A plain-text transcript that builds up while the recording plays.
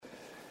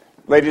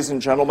Ladies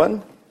and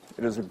gentlemen,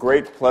 it is a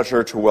great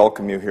pleasure to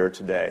welcome you here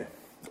today.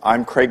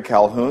 I'm Craig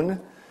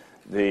Calhoun,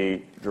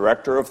 the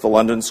director of the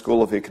London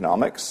School of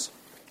Economics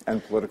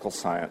and Political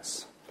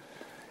Science.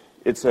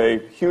 It's a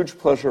huge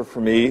pleasure for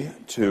me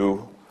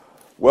to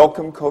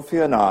welcome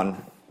Kofi Annan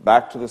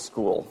back to the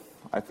school.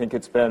 I think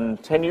it's been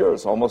 10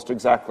 years, almost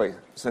exactly,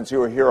 since you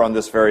were here on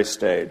this very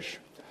stage.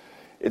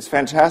 It's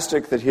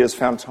fantastic that he has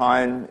found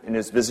time in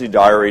his busy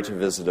diary to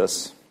visit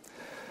us.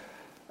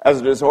 As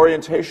it is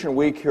orientation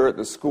week here at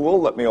the school,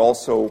 let me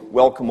also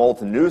welcome all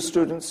the new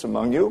students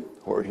among you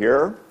who are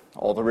here,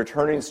 all the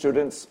returning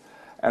students,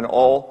 and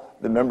all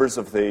the members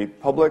of the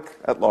public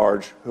at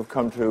large who've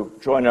come to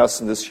join us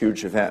in this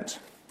huge event.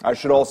 I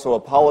should also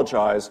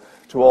apologize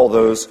to all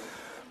those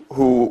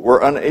who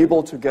were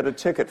unable to get a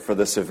ticket for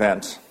this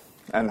event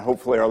and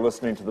hopefully are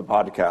listening to the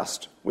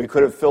podcast. We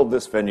could have filled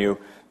this venue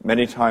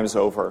many times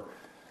over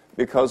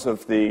because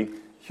of the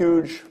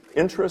huge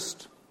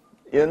interest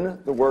in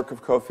the work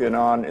of Kofi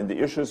Annan, in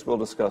the issues we'll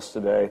discuss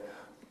today,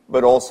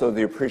 but also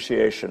the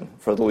appreciation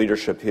for the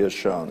leadership he has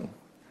shown.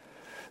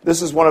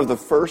 This is one of the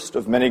first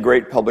of many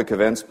great public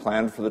events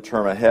planned for the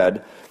term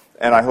ahead,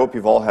 and I hope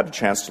you've all had a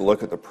chance to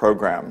look at the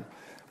program.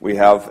 We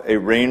have a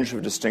range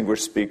of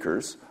distinguished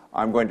speakers.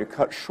 I'm going to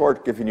cut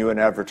short giving you an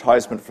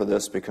advertisement for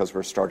this because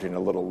we're starting a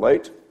little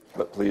late,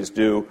 but please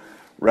do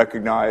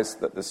recognize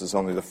that this is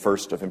only the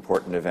first of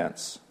important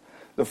events.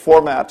 The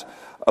format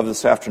of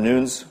this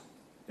afternoon's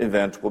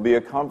event will be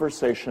a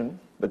conversation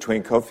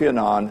between Kofi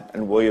Annan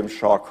and William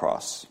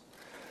Shawcross.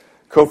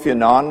 Kofi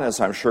Annan, as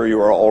I'm sure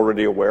you are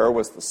already aware,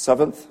 was the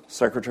 7th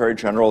Secretary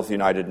General of the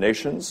United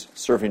Nations,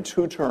 serving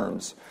 2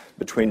 terms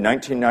between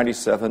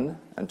 1997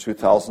 and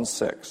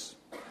 2006.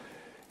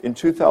 In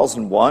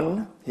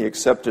 2001, he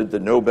accepted the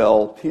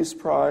Nobel Peace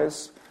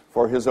Prize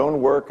for his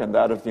own work and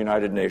that of the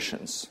United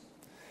Nations.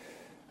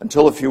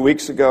 Until a few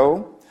weeks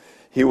ago,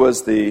 he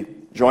was the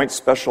Joint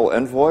Special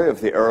Envoy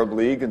of the Arab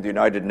League and the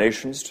United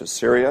Nations to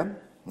Syria,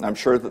 and I'm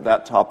sure that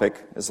that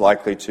topic is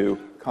likely to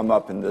come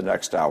up in the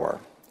next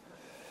hour.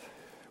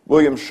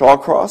 William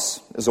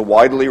Shawcross is a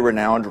widely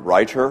renowned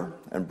writer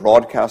and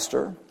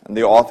broadcaster and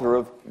the author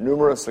of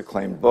numerous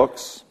acclaimed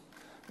books.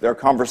 Their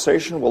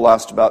conversation will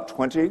last about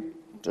 20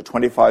 to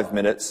 25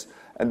 minutes,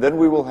 and then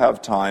we will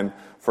have time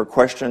for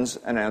questions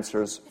and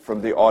answers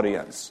from the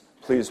audience.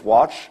 Please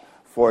watch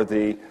for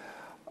the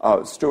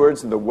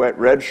stewards in the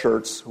red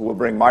shirts who will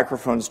bring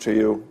microphones to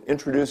you.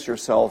 Introduce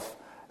yourself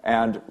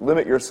and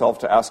limit yourself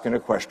to asking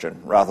a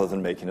question rather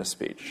than making a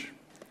speech.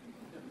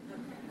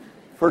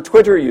 For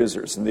Twitter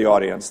users in the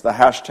audience, the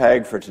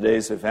hashtag for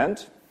today's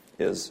event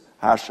is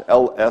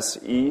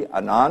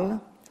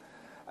 #LSEAnnan.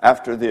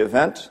 After the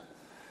event,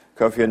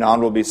 Kofi Annan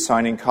will be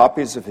signing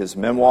copies of his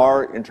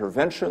memoir,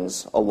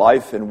 Interventions, A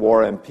Life in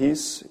War and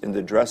Peace, in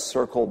the Dress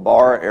Circle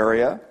bar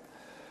area.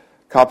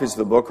 Copies of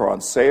the book are on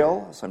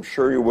sale, as I'm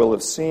sure you will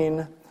have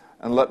seen,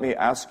 and let me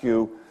ask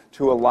you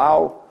to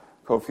allow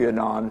Kofi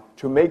Annan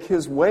to make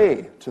his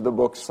way to the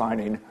book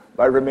signing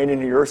by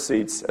remaining in your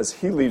seats as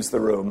he leaves the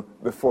room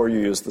before you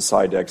use the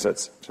side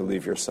exits to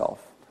leave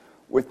yourself.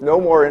 With no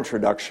more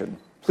introduction,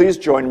 please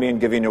join me in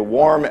giving a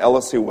warm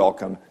LSE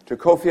welcome to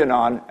Kofi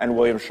Annan and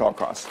William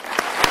Shawcross.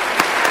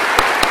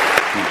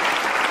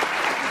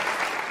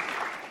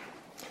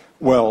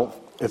 Well,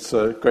 it's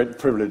a great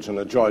privilege and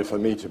a joy for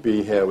me to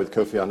be here with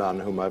Kofi Annan,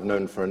 whom I've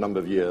known for a number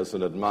of years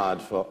and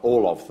admired for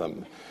all of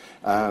them.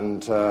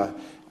 And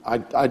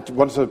I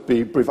want to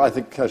be brief. I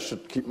think I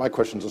should keep my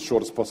questions as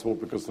short as possible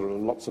because there are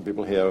lots of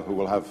people here who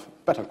will have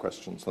better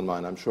questions than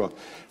mine, I'm sure.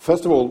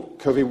 First of all,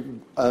 Kofi,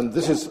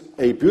 this is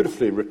a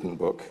beautifully written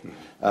book,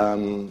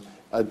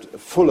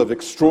 full of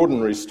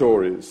extraordinary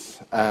stories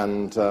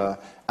and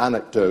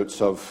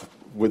anecdotes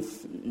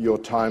with your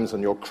times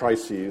and your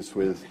crises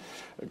with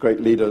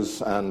great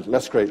leaders and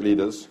less great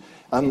leaders.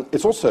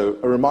 It's also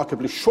a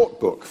remarkably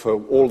short book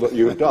for all that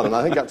you've done, and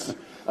I think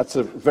that's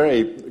a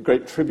very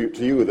great tribute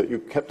to you that you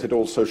kept it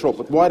all so short.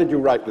 But why did you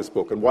write this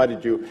book, and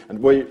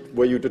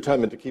were you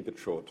determined to keep it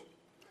short?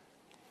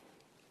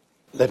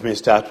 Let me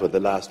start with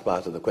the last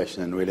part of the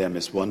question, and William,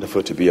 it's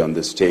wonderful to be on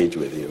the stage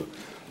with you.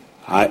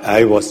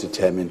 I was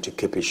determined to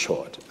keep it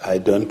short. I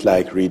don't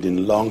like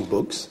reading long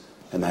books,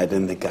 and I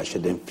didn't think I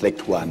should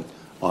inflict one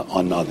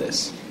on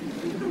others.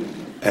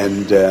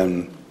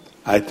 And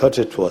I thought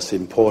it was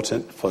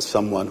important for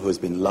someone who has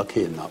been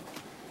lucky enough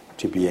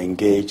to be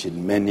engaged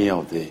in many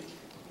of the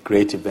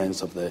great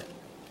events of the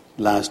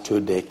last 2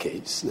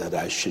 decades that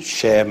I should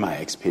share my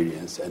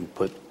experience and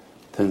put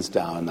things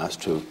down as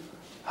to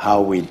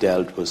how we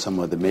dealt with some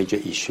of the major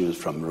issues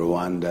from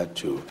Rwanda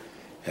to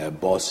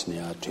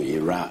Bosnia to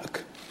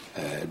Iraq,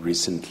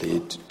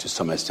 recently to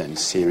some extent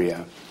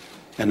Syria,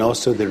 and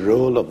also the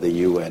role of the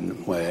UN,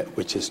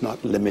 which is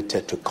not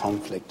limited to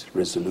conflict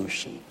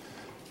resolution.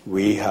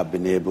 We have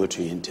been able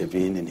to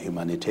intervene in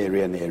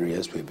humanitarian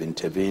areas. We've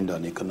intervened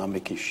on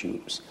economic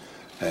issues.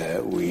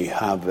 We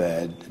have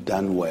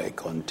done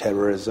work on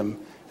terrorism.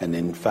 And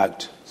in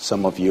fact,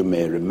 some of you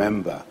may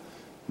remember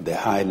the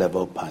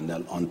high-level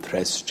panel on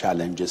threats,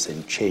 challenges,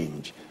 and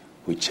change,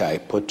 which I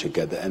put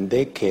together, and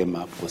they came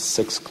up with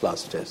 6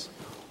 clusters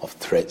of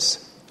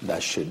threats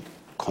that should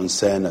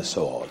concern us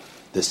all.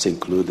 This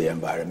includes the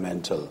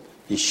environmental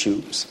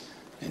issues,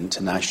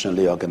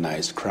 internationally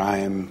organized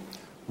crime,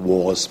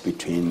 wars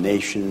between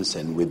nations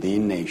and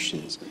within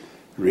nations.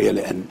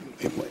 Really, and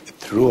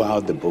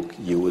throughout the book,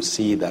 you will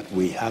see that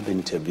we have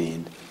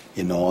intervened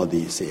in all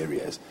these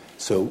areas.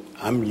 So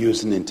I'm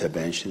using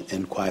intervention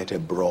in quite a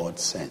broad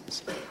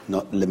sense,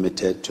 not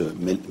limited to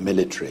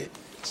military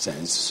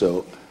sense.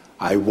 So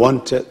I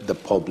wanted the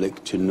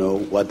public to know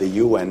what the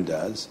UN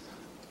does,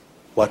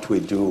 what we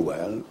do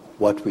well,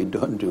 what we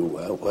don't do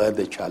well, where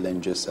the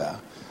challenges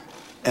are,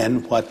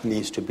 and what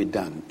needs to be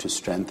done to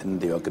strengthen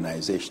the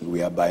organization.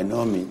 We are by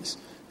no means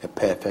a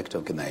perfect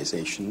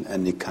organization,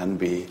 and it can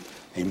be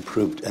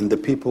improved. And the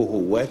people who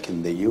work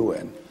in the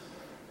UN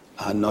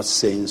are not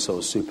saints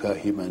or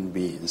superhuman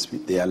beings.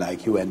 They are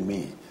like you and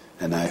me.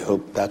 And I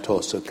hope that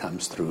also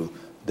comes through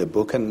the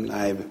book. And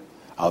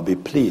I'll be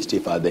pleased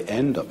if at the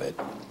end of it,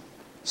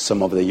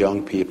 some of the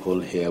young people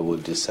here will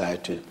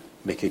decide to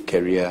make a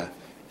career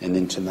in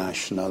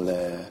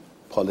international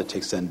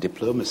politics and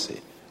diplomacy.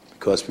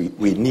 Because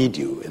we need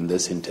you in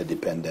this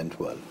interdependent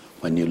world.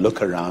 When you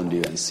look around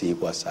you and see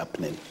what's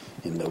happening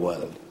in the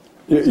world.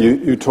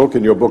 You talk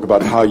in your book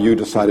about how you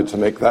decided to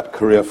make that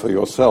career for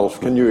yourself.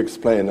 Can you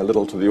explain a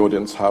little to the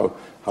audience how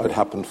it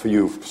happened for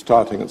you,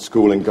 starting at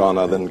school in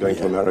Ghana, then going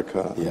to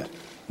America? Yeah.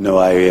 No,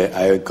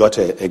 I got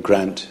a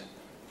grant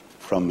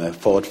from a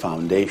Ford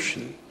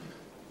Foundation.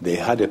 They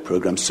had a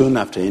program soon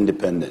after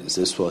independence.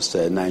 This was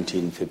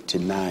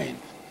 1959.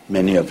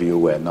 Many of you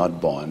were not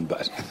born,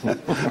 but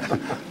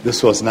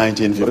this was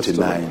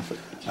 1959.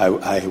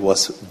 I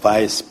was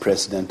vice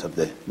president of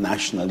the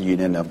National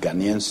Union of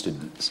Ghanaian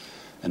Students,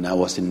 and I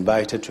was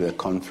invited to a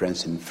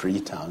conference in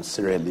Freetown,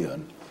 Sierra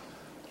Leone.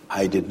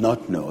 I did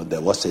not know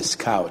there was a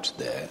scout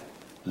there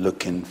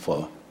looking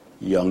for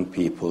young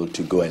people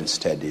to go and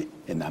study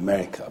in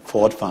America.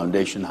 Ford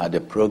Foundation had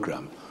a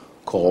program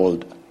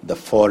called the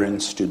Foreign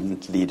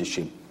Student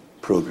Leadership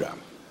Program,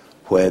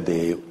 where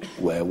they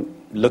were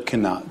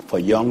looking out for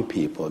young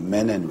people,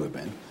 men and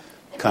women,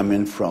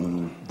 coming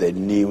from the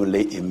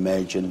newly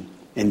emerging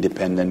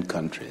independent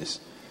countries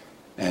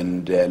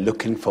and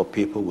looking for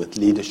people with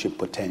leadership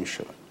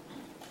potential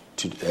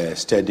to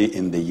study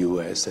in the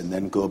U.S. and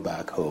then go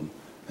back home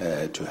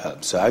to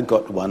help. So I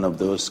got one of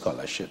those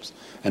scholarships,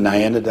 and I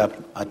ended up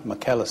at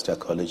Macalester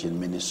College in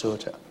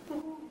Minnesota,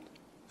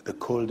 the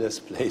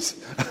coldest place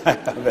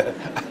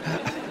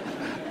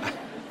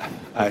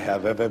I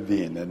have ever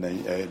been.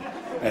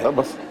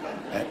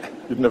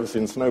 You've never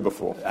seen snow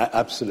before?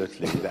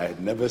 Absolutely. I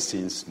had never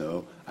seen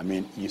snow. I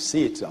mean, you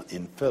see it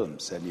in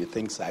films, and you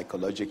think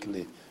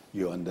psychologically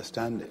you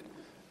understand it.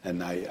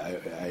 And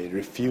I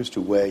refused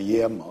to wear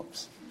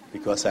earmuffs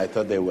because I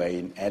thought they were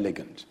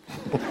inelegant.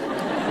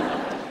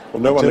 Well,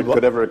 no one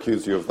could ever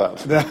accuse you of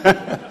that.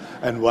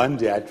 And one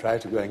day I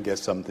tried to go and get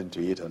something to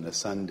eat on a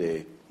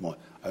Sunday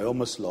morning. I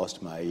almost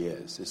lost my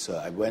ears. So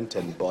I went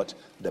and bought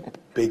the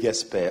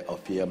biggest pair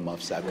of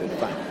earmuffs I could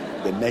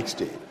find the next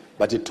day.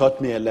 But it taught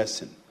me a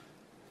lesson.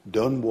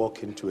 Don't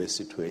walk into a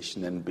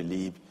situation and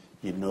believe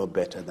you know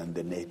better than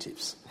the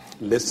natives.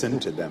 Listen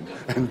to them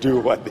and do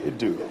what they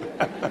do.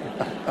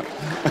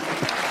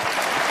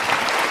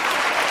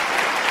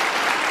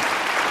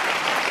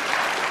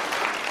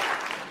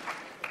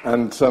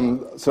 And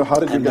so how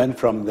did you then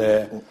from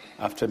there,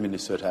 after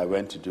Minnesota, I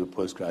went to do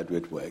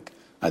postgraduate work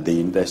at the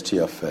University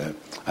of,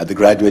 at the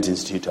Graduate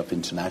Institute of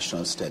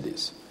International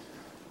Studies.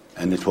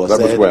 And it was that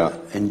was where?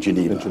 In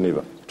Geneva. In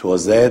Geneva. It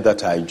was there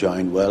that I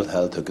joined World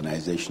Health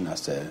Organization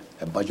as a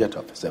budget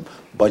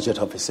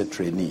officer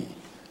trainee.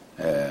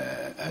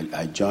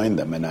 I joined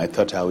them, and I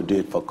thought I would do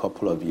it for a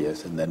couple of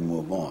years and then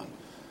move on.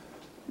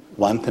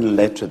 One thing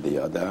led to the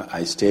other.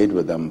 I stayed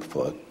with them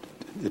for,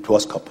 it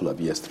was a couple of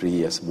years, 3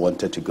 years,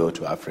 wanted to go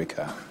to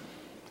Africa.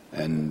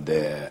 And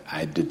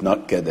I did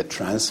not get the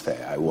transfer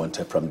I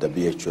wanted from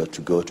WHO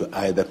to go to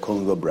either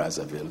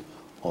Congo-Brazzaville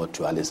or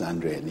to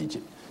Alexandria in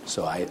Egypt.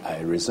 So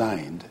I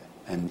resigned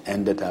and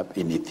ended up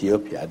in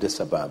Ethiopia, Addis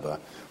Ababa,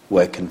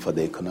 working for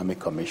the Economic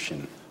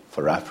Commission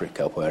for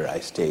Africa, where I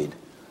stayed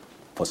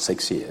for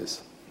 6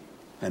 years.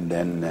 And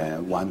then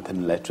one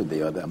thing led to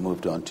the other. I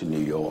moved on to New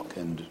York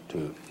and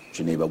to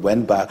Geneva,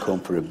 went back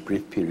home for a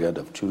brief period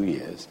of 2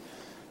 years,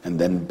 and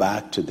then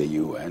back to the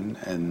UN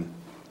and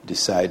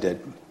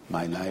decided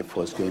my life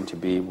was going to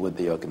be with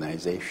the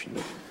organization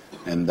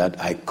and that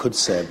I could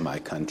serve my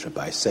country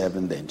by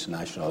serving the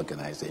international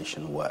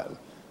organization well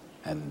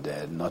and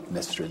not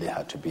necessarily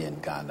had to be in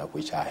Ghana,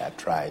 which I had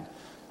tried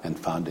and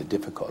found it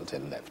difficult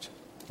and left.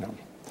 No.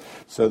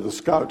 So the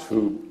scout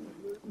who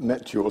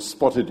met you or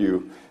spotted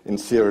you in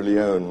Sierra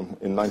Leone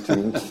in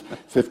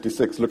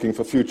 1956 looking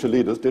for future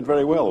leaders did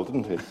very well,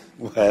 didn't he?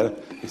 Well,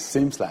 it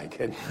seems like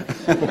it.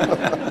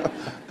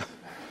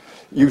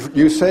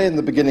 You say in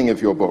the beginning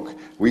of your book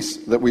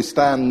that we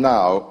stand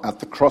now at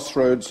the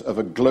crossroads of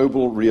a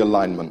global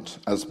realignment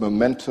as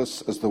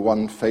momentous as the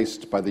one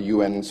faced by the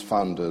UN's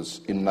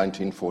founders in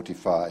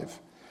 1945.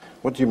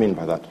 What do you mean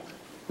by that?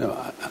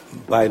 No,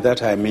 by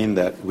that I mean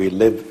that we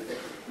live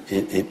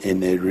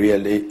in a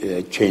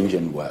really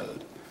changing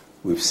world.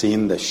 We've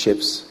seen the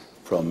shifts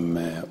from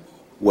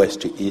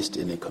west to east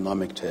in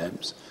economic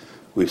terms.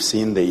 We've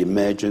seen the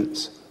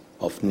emergence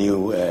of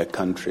new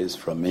countries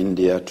from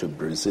India to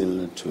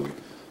Brazil to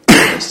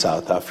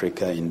South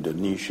Africa,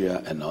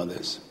 Indonesia, and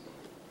others.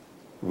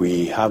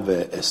 We have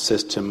a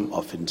system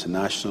of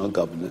international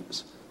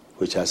governance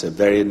which has a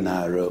very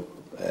narrow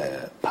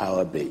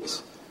power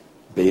base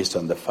based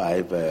on the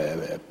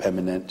 5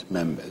 permanent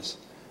members.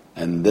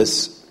 And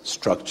this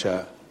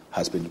structure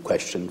has been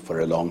questioned for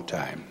a long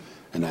time,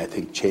 and I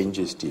think change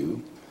is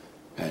due.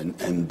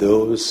 And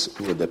those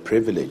with the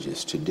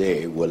privileges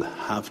today will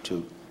have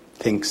to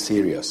think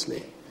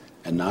seriously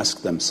and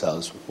ask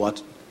themselves,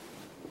 what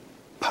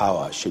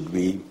power should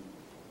we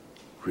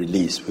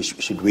release,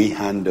 should we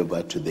hand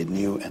over to the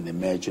new and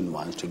emerging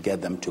ones to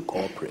get them to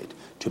cooperate,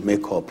 to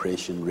make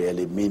cooperation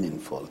really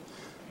meaningful,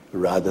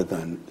 rather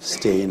than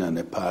staying on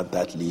a path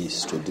that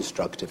leads to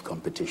destructive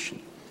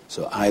competition.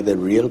 So either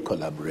real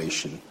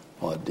collaboration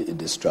or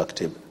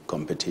destructive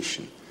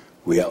competition.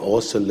 We are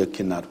also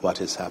looking at what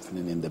is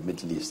happening in the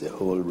Middle East, the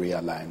whole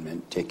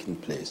realignment taking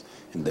place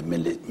in the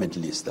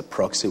Middle East, the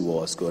proxy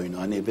wars going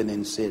on even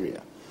in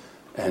Syria,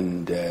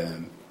 and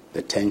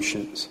the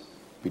tensions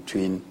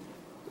between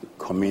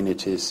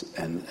communities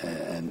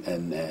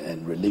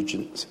and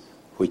religions,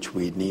 which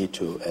we need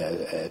to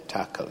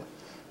tackle.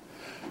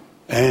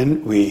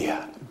 And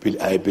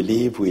I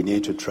believe we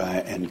need to try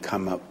and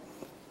come up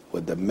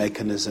with the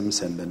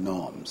mechanisms and the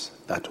norms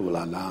that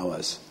will allow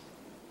us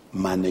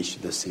manage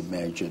this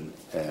emerging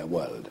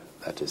world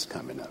that is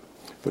coming up.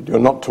 But you're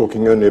not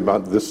talking only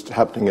about this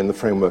happening in the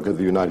framework of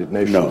the United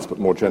Nations, but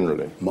more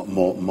generally.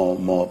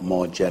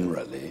 More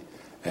generally.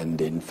 And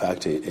in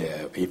fact,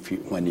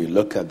 when you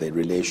look at the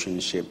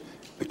relationship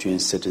between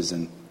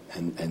citizen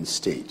and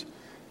state,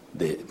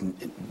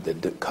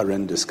 the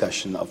current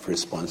discussion of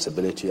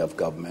responsibility of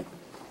government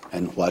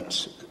and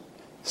what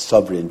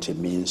sovereignty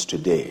means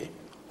today,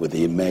 with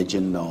the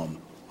emerging norm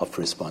of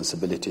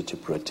responsibility to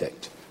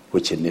protect,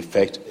 which in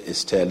effect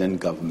is telling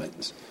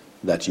governments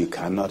that you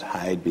cannot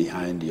hide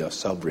behind your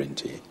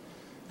sovereignty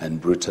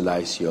and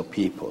brutalize your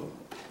people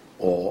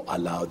or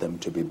allow them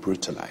to be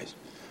brutalized.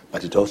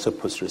 But it also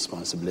puts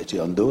responsibility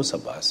on those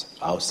of us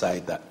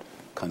outside that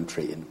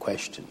country in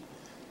question.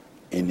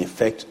 In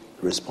effect,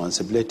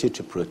 responsibility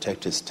to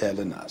protect is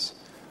telling us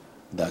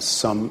that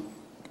some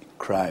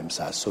crimes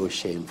are so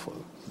shameful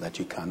that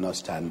you cannot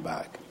stand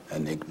back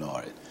and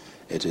ignore it.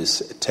 It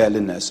is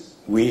telling us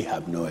we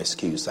have no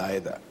excuse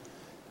either,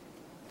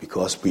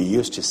 because we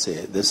used to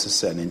say this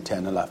is an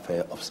internal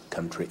affair of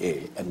country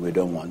A and we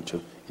don't want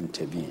to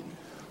intervene.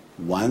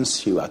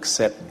 Once you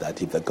accept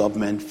that if the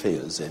government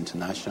fails, the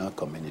international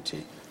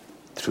community,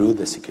 through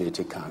the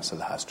Security Council,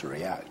 has to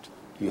react,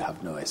 you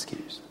have no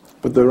excuse.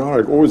 But there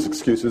are always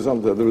excuses,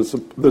 aren't there?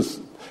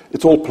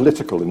 It's all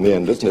political in the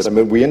end, isn't it? I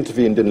mean, we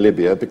intervened in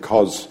Libya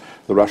because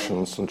the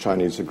Russians and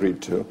Chinese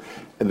agreed to.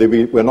 And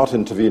we're not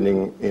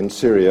intervening in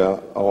Syria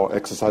or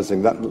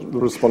exercising that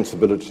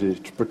responsibility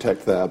to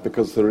protect there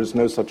because there is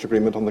no such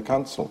agreement on the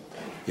Council.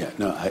 Yeah,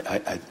 no,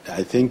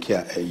 I think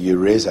you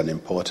raise an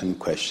important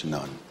question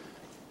on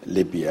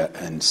Libya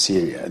and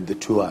Syria. The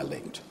two are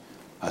linked.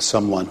 As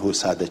someone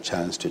who's had the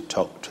chance to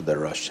talk to the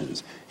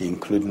Russians,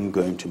 including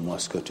going to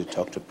Moscow to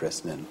talk to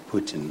President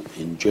Putin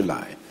in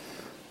July,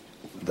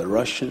 the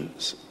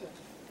Russians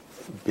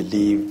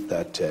believe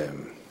that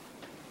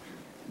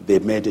they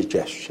made a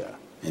gesture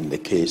in the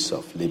case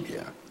of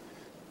Libya.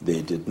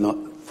 They did not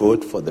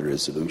vote for the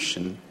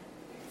resolution,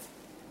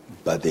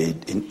 but they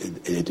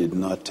did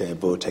not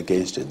vote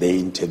against it. They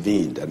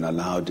intervened and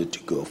allowed it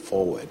to go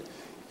forward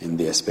in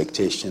the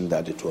expectation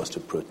that it was to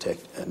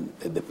protect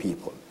the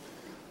people.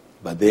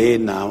 But they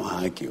now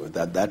argue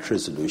that that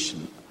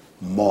resolution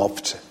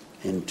morphed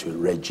into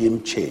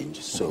regime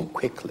change so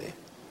quickly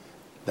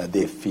that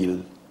they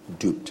feel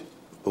duped,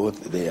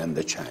 both they and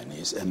the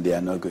Chinese, and they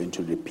are not going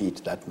to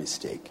repeat that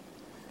mistake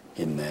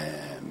in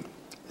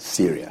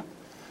Syria.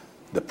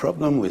 The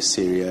problem with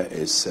Syria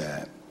is,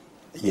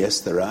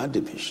 yes, there are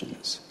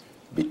divisions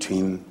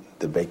between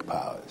the big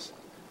powers.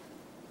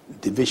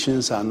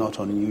 Divisions are not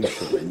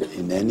unusual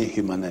in any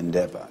human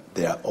endeavor.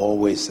 They are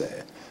always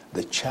there.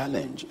 The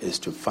challenge is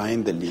to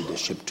find the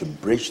leadership to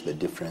bridge the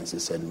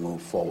differences and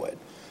move forward.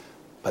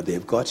 But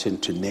they've got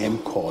into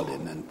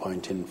name-calling and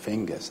pointing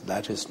fingers.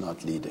 That is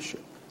not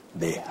leadership.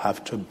 They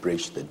have to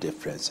bridge the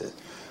differences.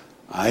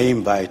 I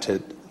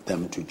invited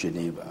them to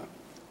Geneva.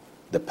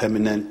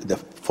 The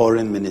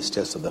foreign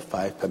ministers of the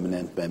 5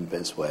 permanent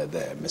members were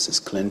there.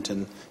 Mrs.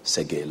 Clinton,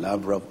 Sergei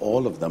Lavrov,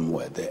 all of them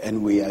were there.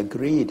 And we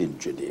agreed in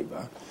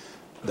Geneva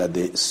that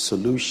the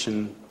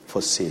solution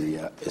for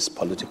Syria is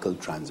political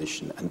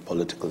transition and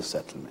political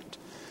settlement.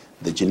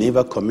 The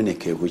Geneva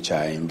communique, which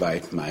I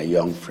invite my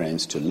young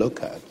friends to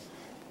look at,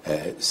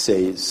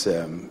 says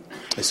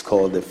it's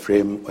called the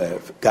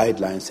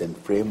Guidelines and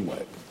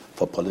Framework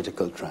for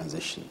Political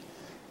Transition.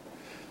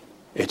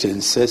 It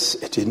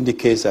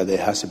indicates that there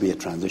has to be a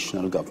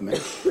transitional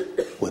government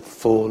with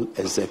full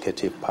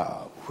executive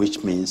power,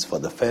 which means for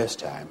the first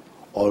time,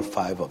 all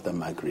 5 of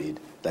them agreed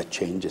that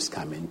change is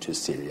coming to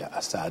Syria.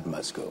 Assad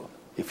must go.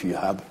 If you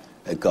have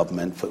a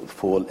government with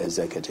full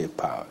executive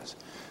powers,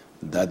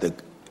 that the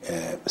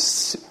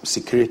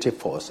security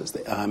forces,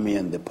 the army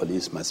and the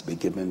police must be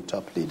given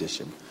top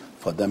leadership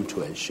for them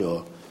to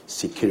ensure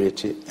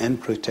security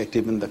and protect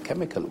even the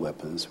chemical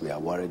weapons we are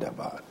worried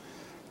about.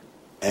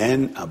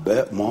 And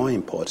more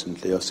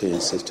importantly, also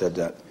insisted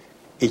that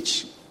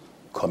each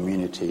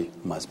community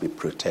must be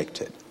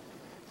protected.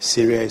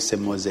 Syria is a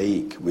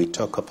mosaic. We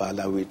talk of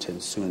Alawite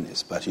and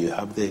Sunnis, but you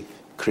have the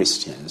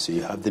Christians,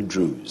 you have the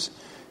Druze,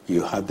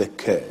 you have the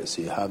Kurds,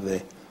 you have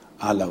the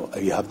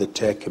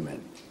Turkmen,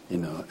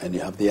 and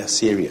you have the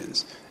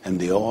Assyrians, and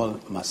they all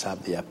must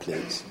have their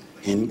place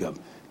in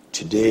government.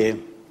 Today,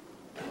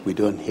 we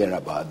don't hear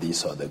about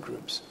these other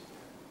groups.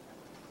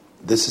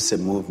 This is a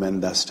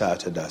movement that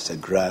started as a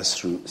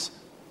grassroots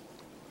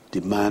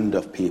demand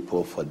of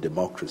people for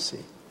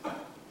democracy.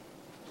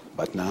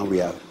 But now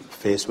we are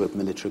faced with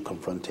military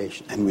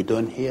confrontation, and we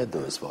don't hear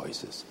those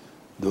voices.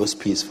 Those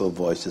peaceful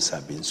voices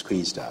have been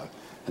squeezed out.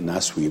 And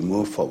as we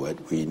move forward,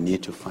 we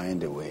need to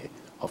find a way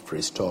of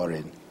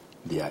restoring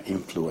their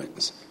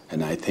influence.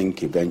 And I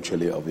think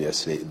eventually,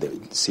 obviously, the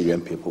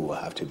Syrian people will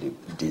have to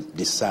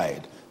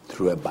decide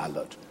through a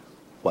ballot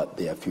what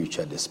their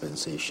future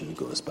dispensation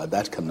goes. But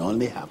that can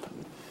only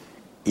happen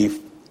if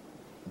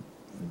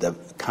the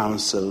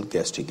council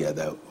gets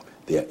together,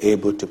 they are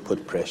able to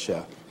put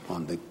pressure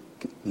on the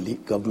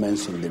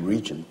governments in the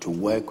region to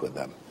work with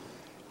them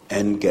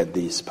and get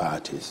these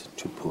parties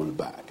to pull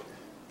back.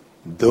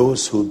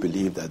 Those who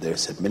believe that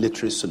there's a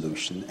military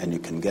solution and you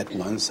can get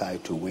one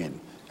side to win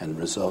and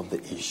resolve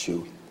the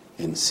issue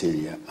in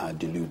Syria are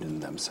deluding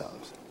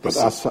themselves. But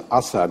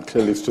Assad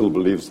clearly still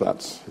believes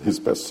that's his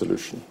best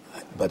solution.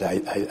 But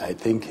I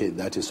think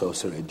that is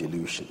also a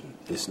delusion.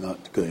 It's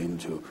not going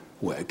to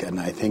work. And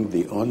I think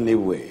the only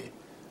way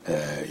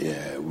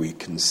we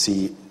can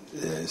see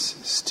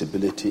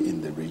stability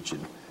in the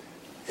region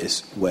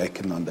is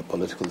working on the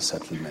political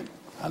settlement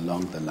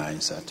along the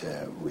lines that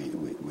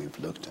we've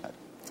looked at.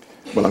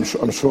 Well, I'm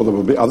sure there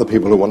will be other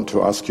people who want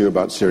to ask you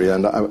about Syria,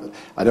 and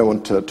I don't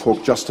want to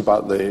talk just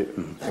about the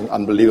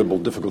unbelievable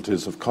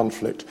difficulties of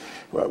conflict.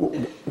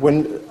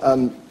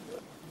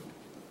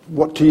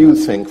 What do you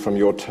think, from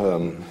your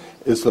term,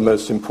 is the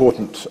most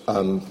important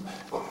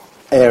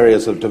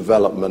areas of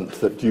development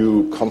that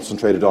you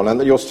concentrated on and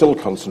that you're still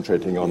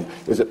concentrating on?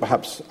 Is it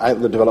perhaps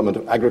the development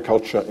of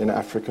agriculture in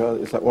Africa?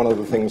 Is that one of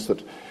the things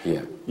that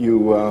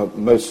you are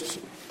most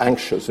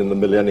anxious in the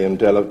Millennium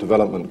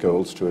Development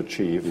Goals to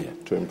achieve,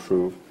 to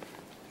improve?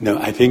 No,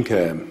 I think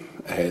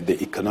the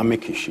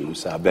economic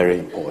issues are very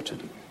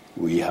important.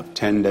 We have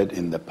tended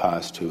in the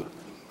past to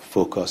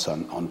focus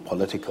on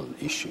political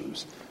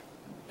issues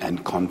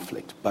and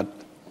conflict, but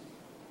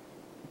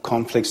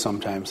conflict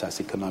sometimes has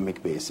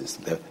economic basis.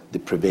 The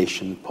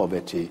deprivation,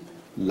 poverty,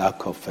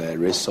 lack of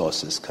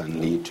resources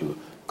can lead to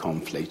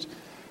conflict.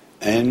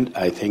 And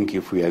I think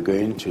if we are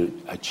going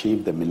to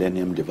achieve the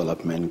Millennium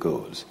Development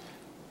Goals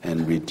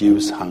and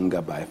reduce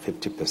hunger by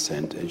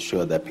 50%,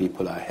 ensure that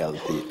people are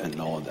healthy and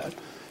all that,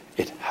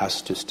 it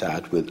has to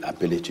start with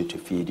ability to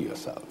feed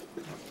yourself.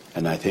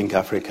 And I think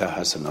Africa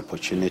has an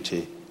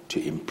opportunity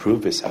to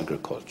improve its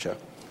agriculture.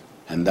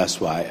 And that's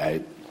why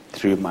I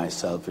threw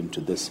myself into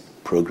this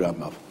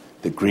program of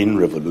the Green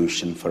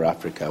Revolution for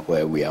Africa,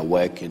 where we are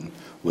working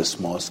with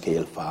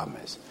small-scale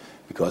farmers.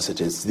 Because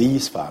it is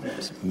these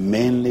farmers,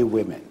 mainly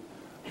women,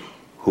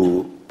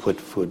 who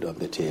put food on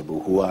the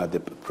table, who are the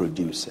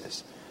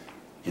producers.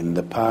 In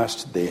the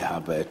past, they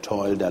have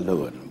toiled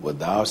alone,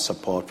 without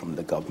support from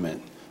the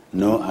government,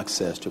 no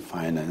access to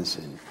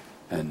financing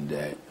and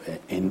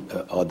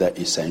other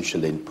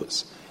essential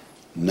inputs.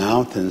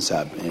 Now things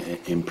are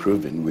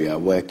improving. We are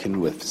working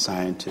with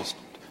scientists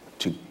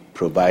to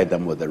provide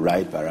them with the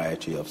right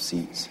variety of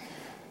seeds.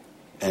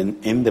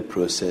 And in the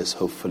process,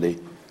 hopefully,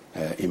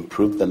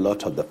 improve the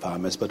lot of the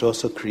farmers, but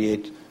also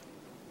create,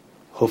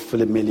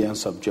 hopefully,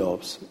 millions of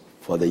jobs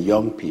for the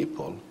young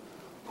people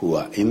who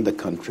are in the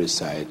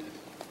countryside,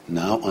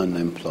 now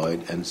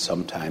unemployed, and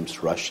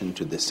sometimes rush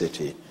into the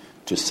city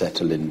to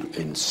settle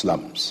in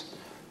slums.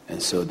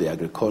 And so the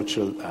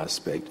agricultural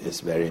aspect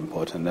is very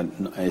important.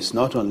 And it's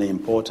not only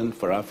important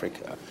for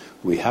Africa.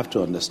 We have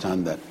to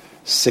understand that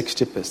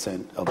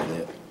 60% of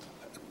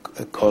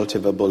the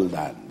cultivable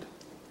land,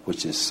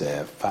 which is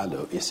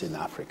fallow, is in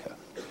Africa.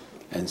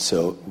 And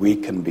so we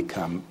can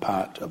become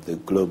part of the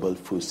global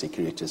food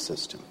security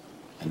system.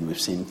 And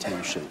we've seen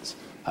tensions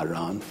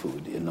around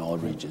food in all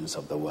regions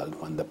of the world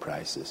when the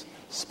prices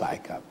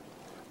spike up.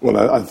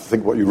 Well, I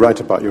think what you write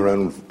about your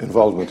own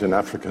involvement in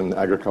African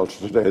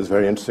agriculture today is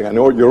very interesting. I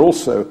know you're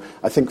also,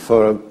 I think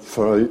for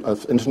an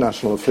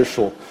international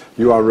official,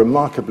 you are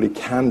remarkably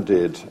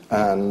candid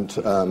and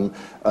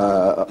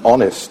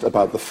honest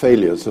about the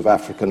failures of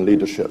African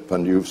leadership.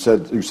 And you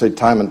say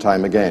time and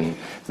time again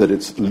that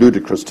it's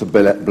ludicrous to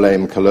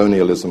blame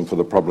colonialism for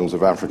the problems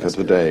of Africa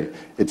today.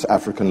 It's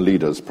African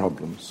leaders'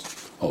 problems.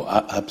 Oh,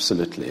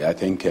 absolutely. I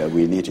think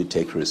we need to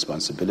take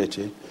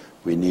responsibility.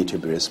 We need to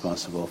be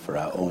responsible for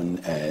our own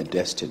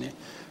destiny.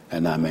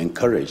 And I'm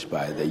encouraged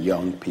by the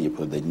young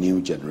people, the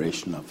new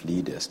generation of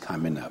leaders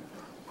coming up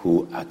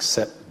who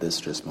accept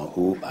this responsibility,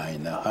 who are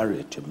in a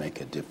hurry to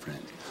make a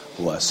difference,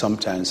 who are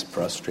sometimes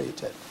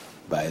frustrated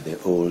by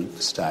the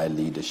old-style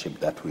leadership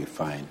that we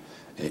find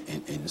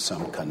in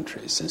some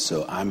countries. And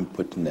so I'm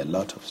putting a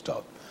lot of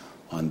stock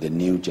on the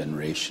new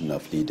generation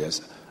of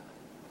leaders.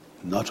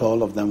 Not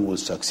all of them will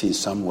succeed.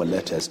 Some will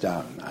let us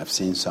down. I've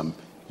seen some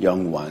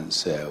young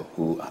ones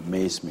who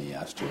amaze me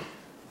as to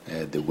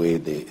the way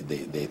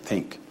they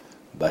think.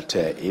 But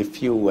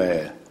if you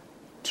were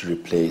to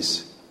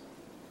replace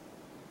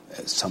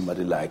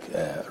somebody like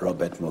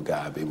Robert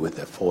Mugabe with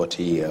a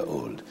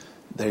 40-year-old,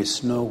 there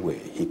is no way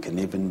he can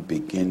even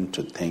begin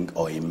to think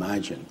or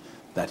imagine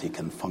that he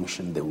can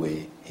function the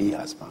way he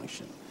has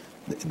functioned.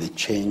 The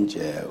change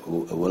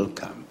will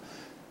come.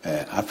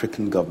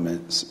 African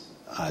governments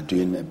are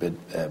doing a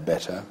bit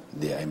better.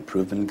 They are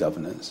improving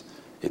governance.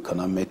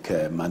 Economic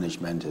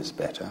management is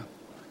better.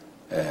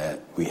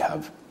 We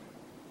have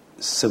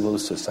civil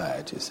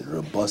societies,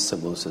 robust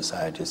civil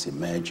societies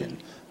emerging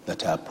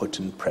that are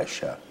putting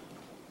pressure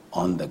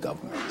on the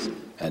governments.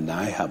 And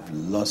I have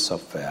lots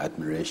of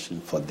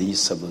admiration for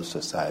these civil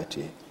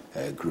society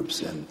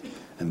groups, and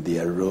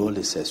their role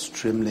is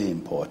extremely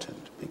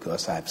important,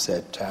 because I've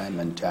said time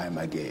and time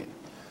again,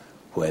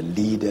 where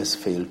leaders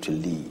fail to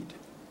lead,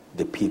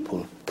 the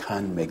people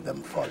can make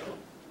them follow.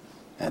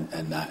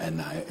 And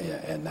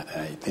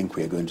I think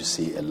we're going to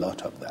see a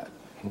lot of that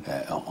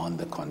on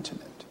the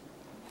continent.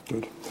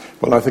 Good.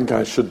 Well, I think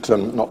I should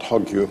not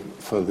hog you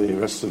for the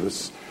rest of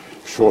this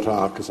short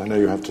hour, because I know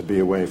you have to be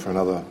away for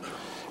another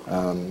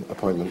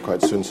appointment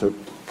quite soon. So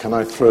can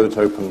I throw it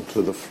open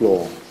to the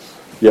floor?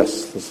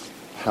 Yes, there's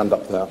a hand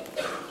up there.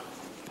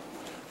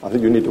 I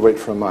think you need to wait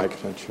for a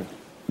mic, don't you?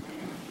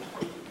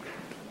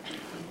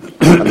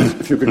 And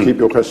if you could keep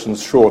your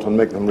questions short and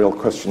make them real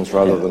questions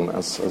rather than,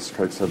 as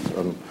Craig said,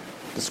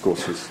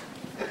 discourses.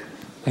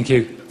 Thank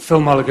you. Phil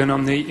Mulligan,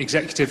 I'm the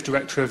Executive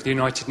Director of the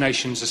United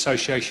Nations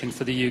Association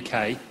for the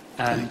UK,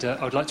 and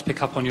I'd like to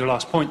pick up on your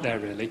last point there,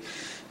 really.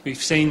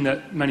 We've seen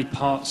that many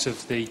parts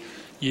of the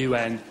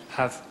UN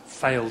have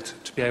failed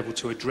to be able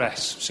to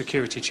address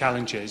security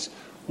challenges.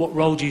 What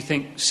role do you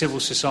think civil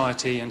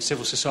society and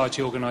civil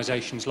society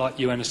organisations like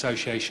UN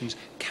associations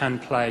can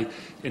play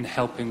in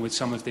helping with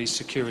some of these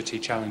security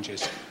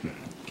challenges?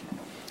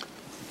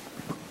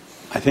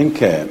 I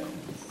think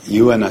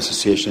UN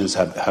associations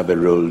have a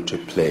role to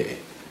play.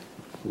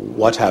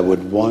 What I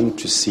would want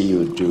to see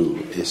you do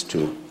is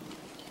to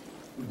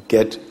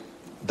get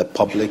the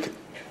public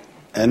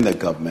and the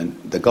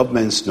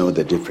governments know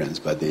the difference,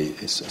 but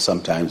it's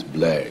sometimes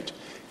blurred.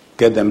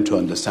 Get them to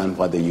understand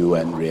what the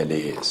UN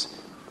really is.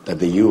 That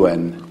the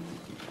UN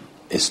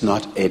is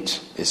not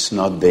it, it's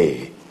not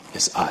they,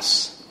 it's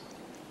us.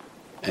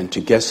 And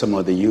to get some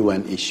of the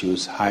UN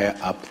issues higher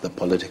up the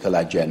political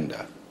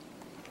agenda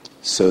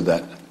so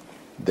that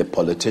the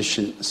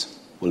politicians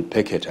will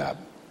pick it up,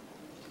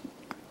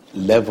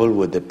 level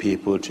with the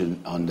people to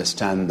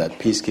understand that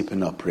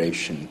peacekeeping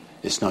operation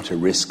is not a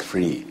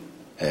risk-free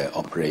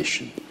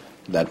operation,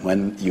 that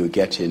when you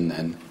get in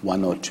and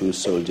one or two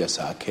soldiers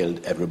are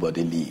killed,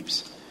 everybody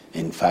leaves.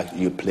 In fact,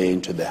 you play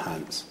into the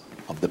hands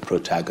of the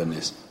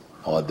protagonists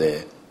or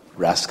the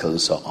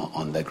rascals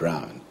on the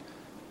ground.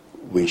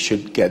 We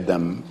should get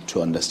them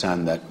to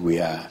understand that we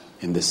are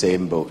in the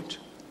same boat.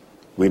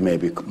 We may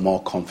be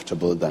more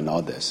comfortable than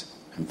others.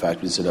 In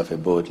fact, instead of a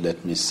boat,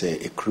 let me say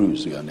a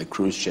cruise. We're on a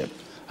cruise ship.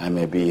 I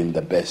may be in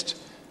the best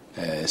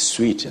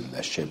suite in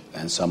the ship,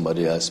 and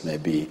somebody else may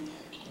be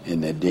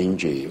in a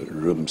dingy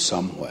room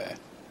somewhere.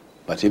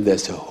 But if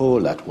there's a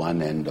hole at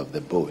one end of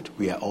the boat,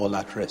 we are all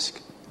at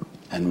risk.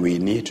 And we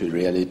need to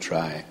really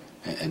try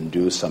and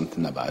do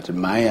something about it.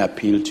 My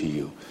appeal to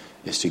you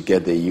is to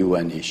get the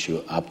UN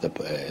issue up,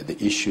 the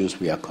issues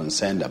we are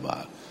concerned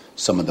about,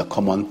 some of the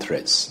common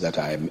threats that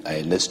I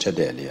listed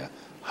earlier,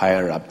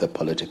 higher up the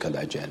political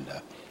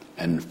agenda,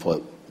 and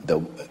for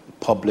the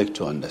public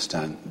to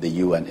understand the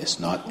UN is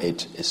not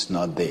it, it's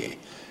not they.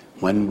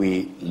 When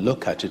we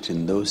look at it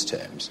in those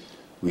terms,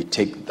 we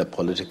take the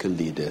political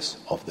leaders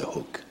off the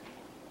hook.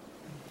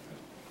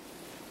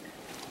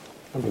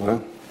 Over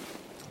there.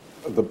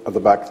 At the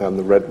back there,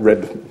 the red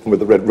with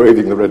the red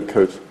waving the red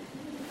coat.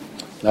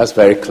 That's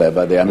very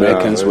clever. The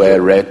Americans wear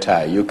a red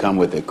tie. You come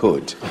with a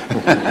coat.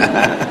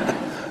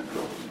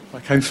 I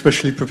came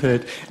specially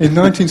prepared. In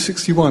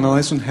 1961,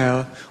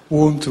 Eisenhower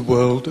warned the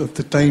world of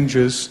the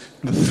dangers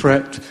and the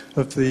threat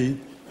of the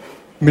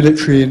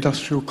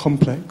military-industrial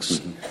complex.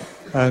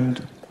 Mm-hmm.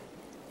 And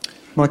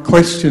my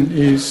question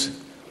is,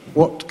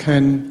 what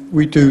can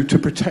we do to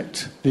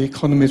protect the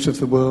economies of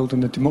the world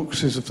and the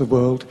democracies of the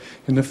world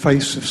in the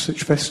face of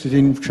such vested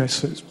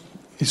interests that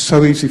it's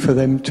so easy for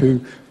them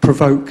to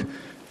provoke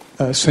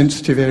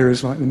sensitive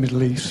areas like the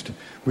Middle East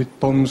with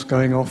bombs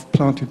going off,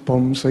 planted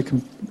bombs? They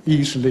can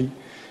easily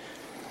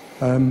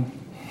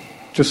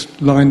just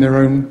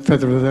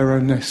feather their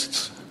own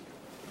nests.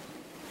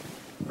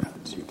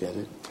 Do you get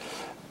it?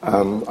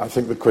 I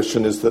think the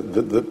question is that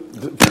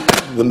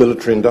the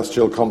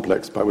military-industrial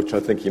complex, by which I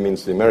think he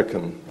means the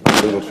American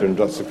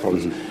military-industrial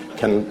complex,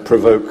 can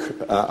provoke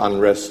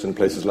unrest in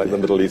places like the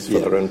Middle East for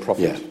their own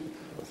profit.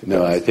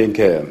 Yeah. I think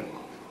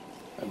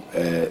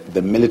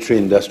the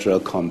military-industrial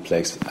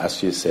complex,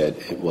 as you said,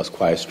 it was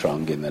quite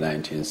strong in the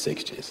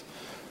 1960s.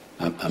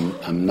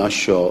 I'm not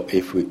sure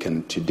if we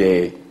can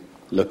today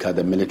look at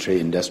the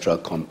military-industrial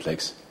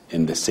complex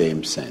in the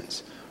same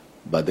sense.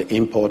 But the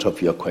import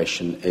of your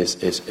question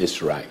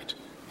is right,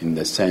 in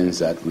the sense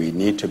that we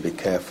need to be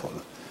careful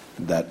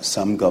that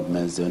some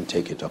governments don't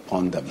take it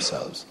upon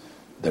themselves,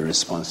 the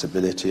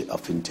responsibility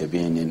of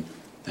intervening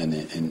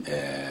and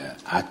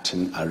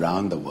acting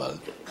around the world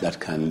that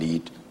can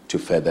lead to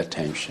further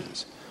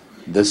tensions.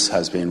 This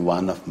has been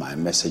one of my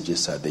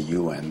messages at the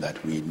UN,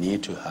 that we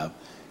need to have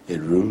a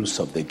rules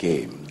of the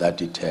game that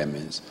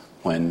determines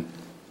when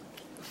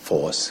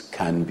force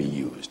can be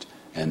used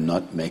and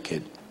not make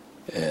it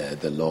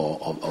the law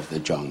of the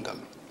jungle.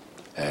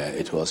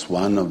 It was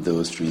one of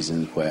those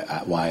reasons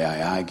why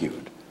I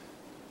argued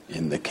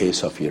in the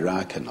case of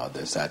Iraq and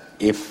others that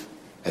if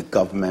a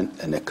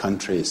government and a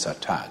country is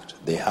attacked,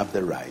 they have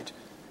the right,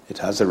 it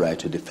has the right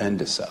to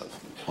defend itself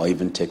or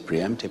even take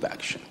preemptive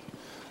action.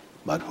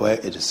 But where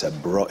it is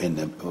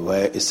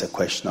where it's a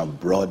question of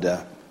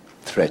broader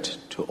threat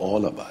to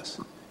all of us,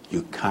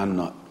 you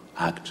cannot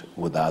act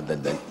without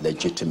the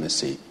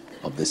legitimacy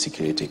of the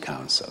Security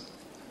Council.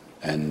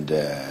 And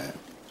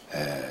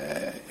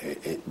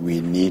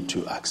we need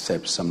to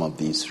accept some of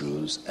these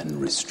rules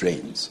and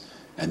restraints.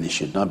 And it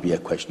should not be a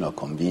question of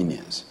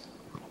convenience,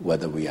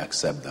 whether we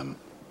accept them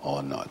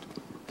or not.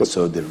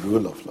 So the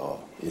rule of law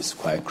is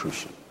quite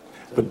crucial.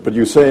 But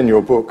you say in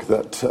your book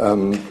that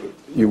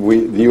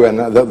the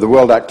UN, that the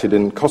world acted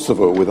in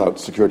Kosovo without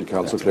Security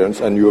Council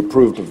clearance, and you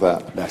approved of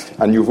that.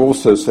 And you've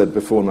also said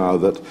before now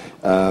that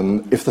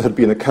if there had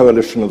been a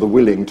coalition of the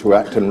willing to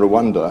act in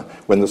Rwanda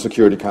when the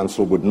Security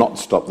Council would not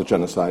stop the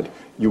genocide,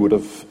 you would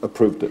have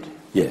approved it.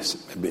 Yes,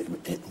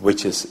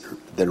 which is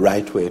the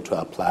right way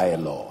to apply a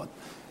law.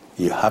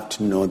 You have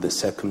to know the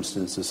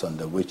circumstances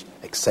under which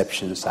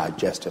exceptions are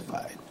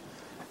justified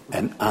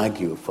and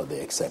argue for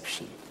the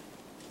exception.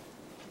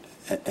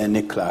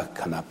 Any clerk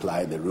can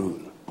apply the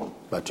rule,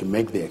 but to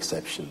make the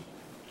exception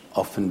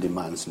often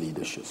demands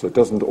leadership. So it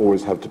doesn't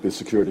always have to be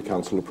Security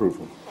Council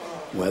approval?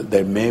 Well,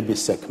 there may be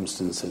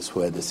circumstances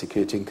where the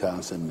Security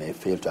Council may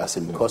fail to, as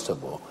in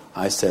Kosovo.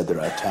 I said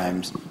there are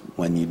times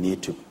when you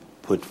need to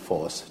put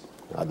force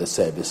at the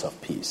service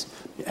of peace.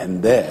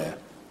 And there,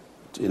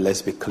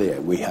 let's be clear,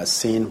 we have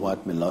seen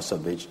what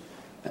Milosevic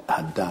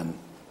had done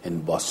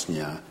in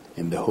Bosnia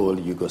in the whole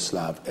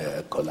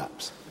Yugoslav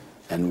collapse.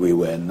 And we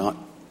were not,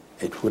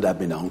 it would have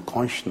been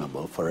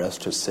unconscionable for us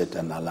to sit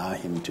and allow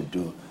him to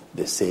do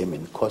the same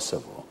in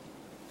Kosovo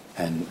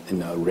and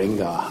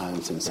wring our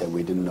hands and say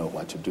we didn't know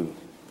what to do.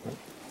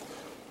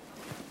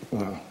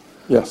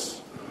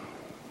 Yes.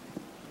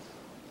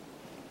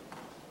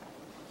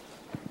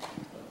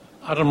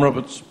 Adam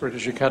Roberts,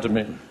 British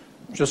Academy.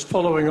 Just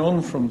following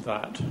on from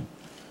that,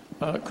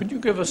 could you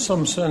give us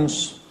some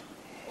sense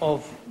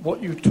of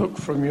what you took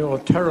from your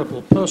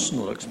terrible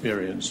personal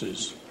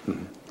experiences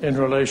in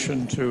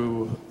relation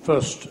to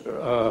first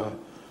Rwanda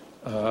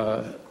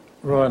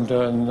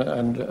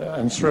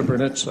and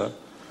Srebrenica?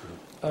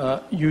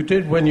 You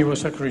did, when you were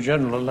Secretary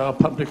General, allow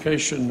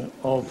publication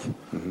of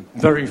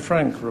very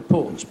frank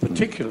reports,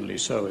 particularly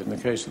so in the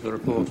case of the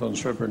report on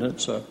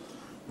Srebrenica,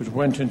 which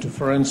went into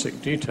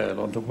forensic detail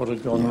onto what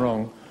had gone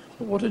wrong.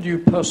 But what had you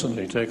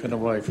personally taken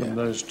away from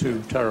those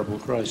two terrible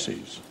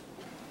crises?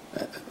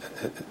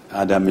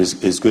 Adam,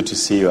 it's good to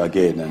see you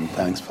again, and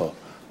thanks for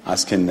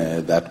asking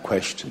that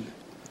question.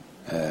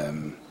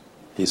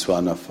 He's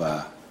one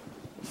of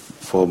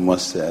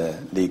foremost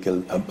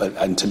legal,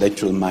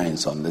 intellectual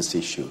minds on this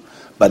issue.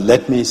 But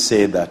let me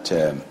say that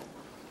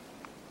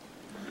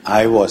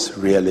I was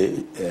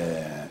really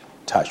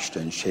touched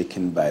and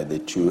shaken by the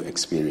two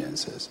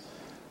experiences.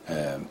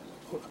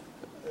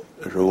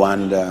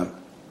 Rwanda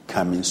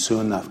coming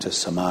soon after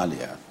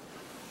Somalia,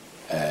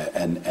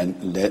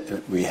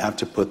 and we have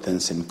to put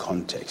things in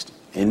context.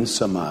 In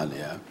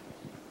Somalia,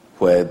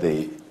 where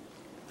the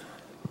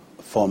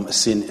former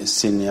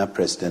senior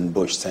President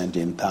Bush sent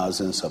in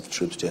thousands of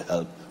troops to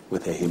help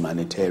with a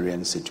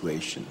humanitarian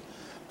situation,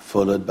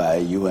 followed by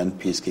a UN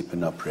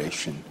peacekeeping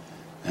operation,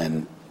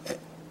 and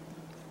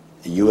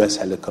a U.S.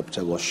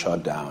 helicopter was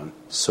shot down,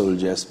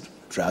 soldiers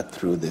dragged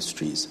through the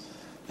streets,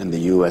 and the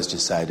U.S.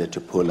 decided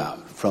to pull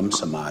out from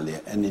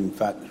Somalia and, in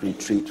fact,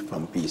 retreat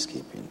from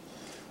peacekeeping.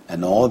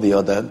 And all the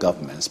other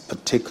governments,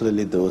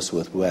 particularly those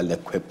with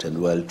well-equipped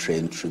and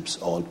well-trained troops,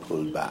 all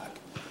pulled back.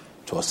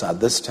 It was at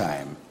this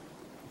time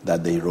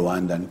that the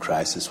Rwandan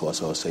crisis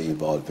was also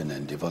evolving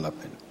and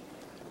developing.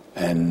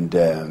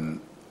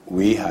 And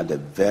we had a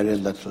very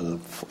little,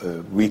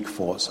 weak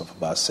force of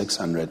about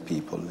 600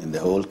 people in the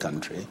whole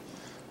country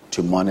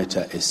to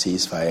monitor a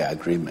ceasefire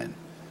agreement.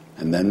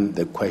 And then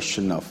the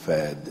question of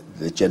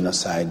the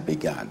genocide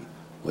began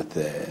with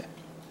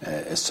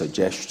a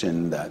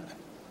suggestion that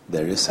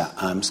there is an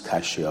arms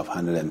cache of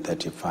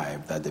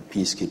 135 that the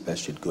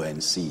peacekeepers should go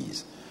and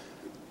seize.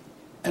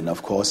 And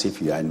of course,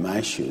 if you are in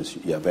my shoes,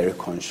 you are very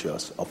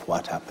conscious of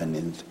what happened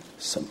in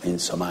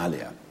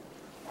Somalia,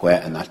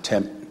 where an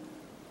attempt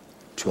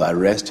to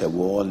arrest a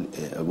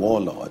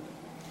warlord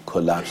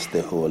collapsed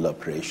the whole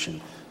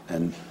operation,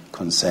 and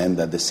concerned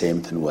that the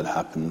same thing would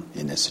happen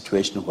in a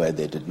situation where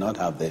they did not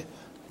have the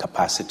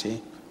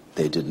capacity,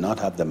 they did not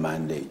have the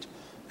mandate,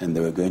 and they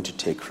were going to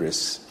take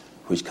risks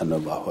which can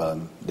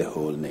overwhelm the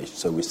whole nation.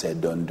 So we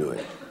said, don't do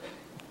it.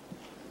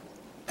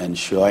 And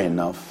sure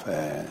enough,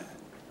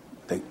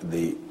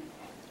 the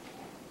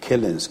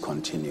killings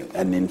continue.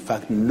 And in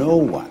fact, no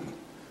one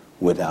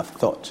would have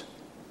thought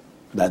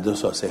that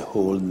this was a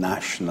whole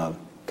national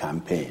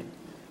campaign.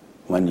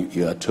 When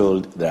you are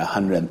told there are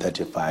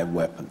 135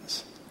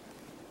 weapons,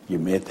 you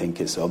may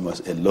think it's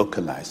almost a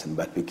localized thing,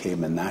 but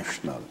became a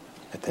national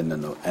thing.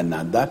 And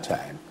at that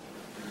time,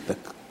 the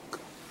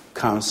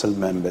council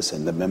members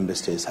and the member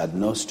states had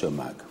no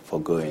stomach for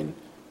going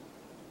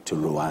to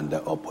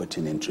Rwanda or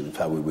putting in troops. In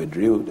fact, we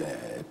withdrew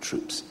the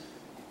troops.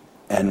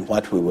 And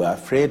what we were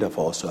afraid of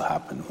also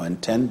happened. When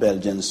 10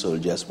 Belgian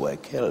soldiers were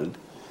killed,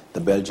 the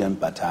Belgian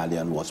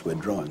battalion was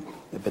withdrawn,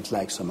 a bit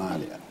like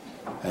Somalia.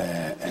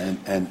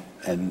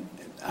 And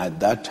at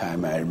that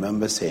time, I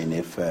remember saying,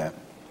 if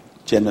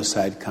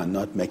genocide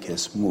cannot make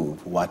us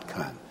move, what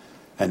can?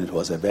 And it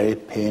was a very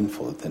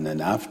painful thing.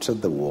 And after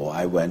the war,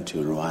 I went to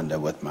Rwanda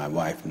with my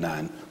wife,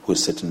 Nan,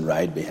 who's sitting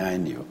right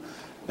behind you,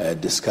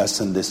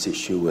 discussing this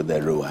issue with the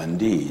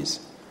Rwandese.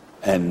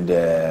 And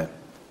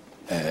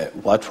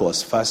what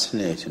was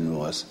fascinating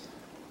was,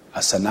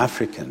 as an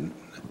African,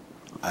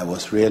 I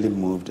was really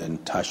moved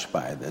and touched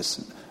by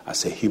this,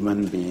 as a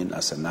human being,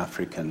 as an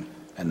African.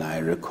 And I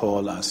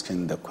recall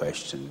asking the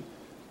question,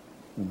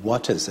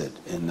 what is it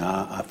in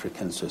our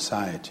African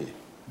society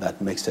that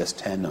makes us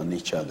turn on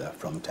each other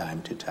from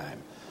time to time?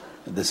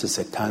 This is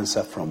a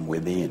cancer from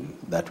within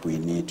that we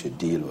need to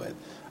deal with.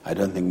 I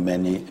don't think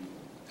many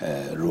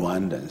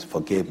Rwandans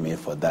forgave me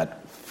for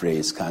that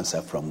phrase,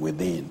 cancer from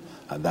within.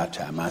 At that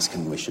time,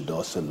 asking we should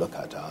also look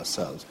at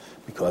ourselves,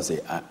 because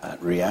the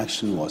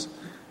reaction was,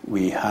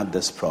 we had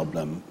this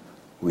problem,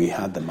 we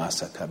had the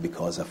massacre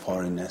because the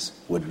foreigners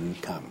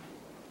wouldn't come.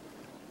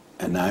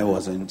 And I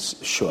wasn't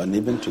sure, and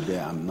even today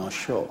I'm not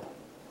sure,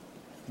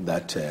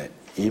 that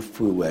if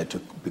we were to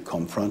be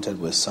confronted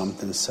with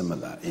something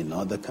similar in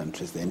other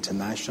countries, the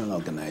international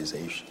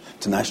organization,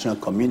 international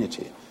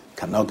community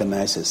can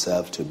organize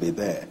itself to be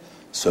there.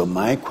 So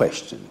my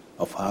question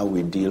of how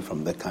we deal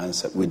with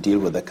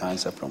the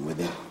cancer from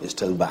within is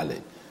still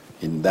valid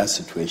in that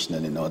situation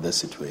and in other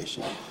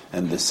situations.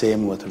 And the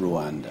same with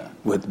Rwanda,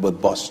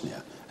 with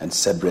Bosnia, and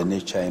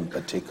Srebrenica in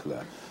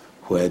particular,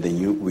 where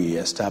we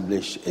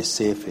established a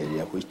safe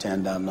area which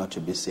turned out not to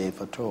be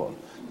safe at all,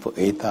 for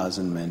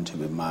 8,000 men to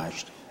be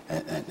marched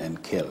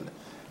and killed.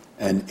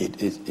 And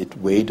it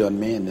weighed on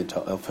me, and it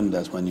often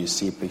does when you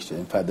see pictures.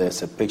 In fact,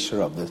 there's a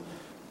picture of this.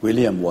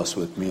 William was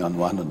with me on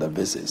one of the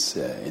visits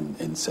in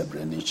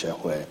Srebrenica,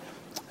 where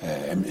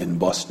in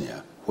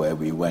Bosnia, where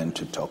we went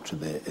to talk to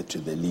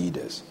the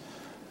leaders.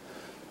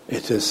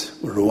 It is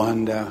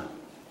Rwanda,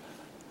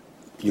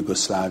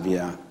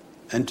 Yugoslavia,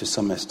 and to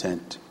some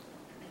extent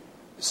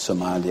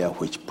Somalia,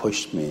 which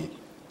pushed me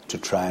to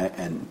try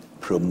and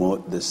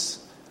promote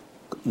this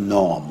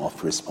norm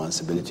of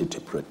responsibility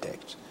to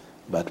protect.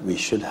 But we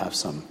should have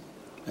some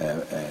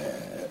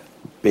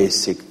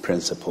basic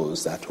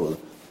principles that will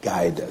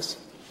guide us,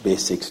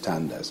 basic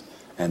standards,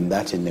 and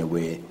that in a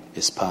way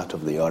is part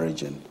of the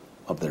origin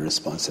of the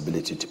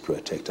responsibility to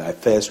protect. I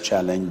first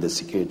challenged the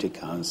Security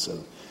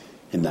Council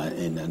in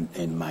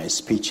my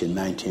speech in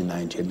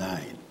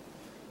 1999,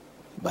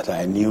 but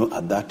I knew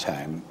at that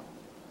time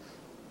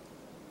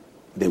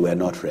they were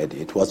not ready.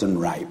 It wasn't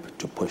ripe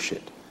to push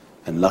it.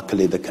 And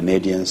luckily the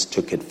Canadians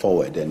took it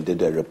forward and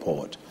did a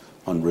report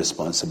on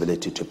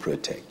responsibility to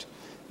protect.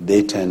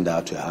 They turned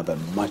out to have a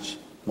much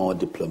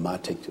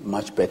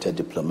better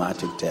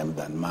diplomatic term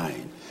than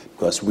mine,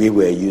 because we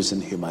were using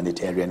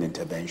humanitarian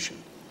intervention,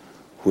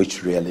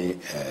 which really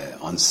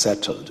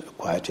unsettled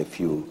quite a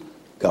few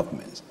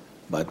governments.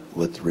 But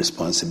with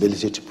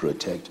responsibility to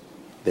protect,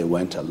 they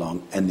went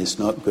along, and it's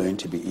not going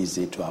to be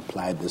easy to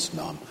apply this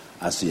norm,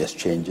 as the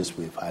exchanges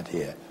we've had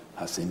here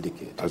has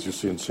indicated. As you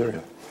see in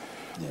Syria.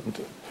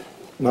 Yeah.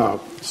 Now,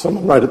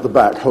 someone right at the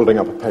back holding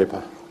up a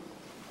paper.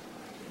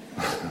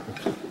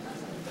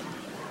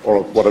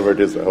 Or whatever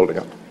it is they're holding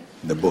up.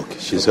 The book.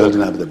 She's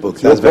holding up the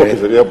book. Your book,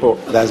 is it your book?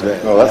 That's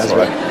very, no, that's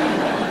right.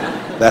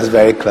 That's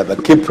very clever.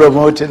 Keep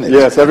promoting it.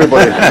 Yes,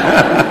 everybody.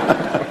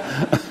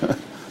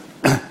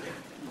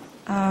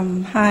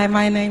 Hi,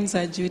 my name's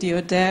Judy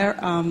O'Dare.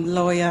 I'm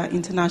lawyer,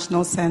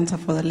 International Center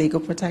for the Legal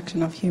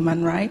Protection of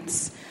Human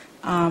Rights.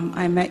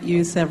 I met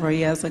you several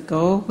years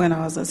ago when I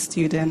was a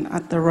student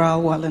at the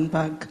Royal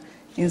Wallenberg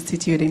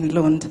Institute in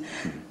Lund.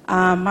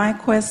 My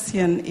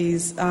question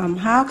is,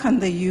 how can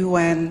the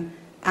UN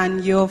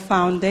and your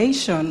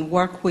foundation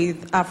work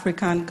with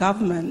African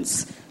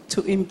governments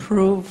to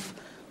improve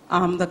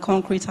the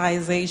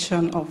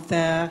concretization of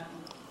their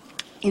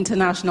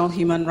international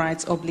human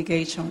rights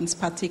obligations,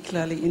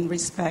 particularly in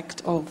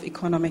respect of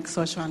economic,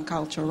 social, and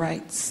cultural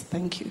rights?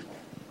 Thank you.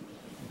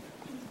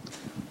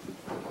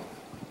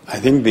 I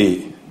think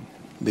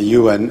the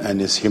UN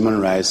and its Human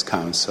Rights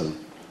Council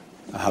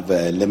have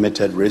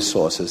limited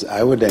resources.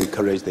 I would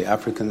encourage the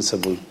African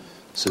civil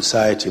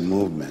society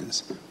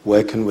movements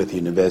working with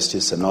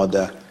universities and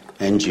other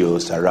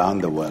NGOs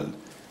around the world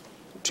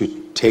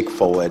to take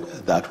forward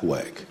that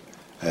work.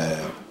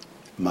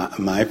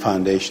 My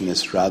foundation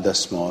is rather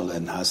small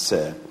and has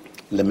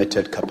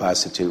limited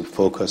capacity,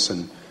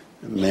 focusing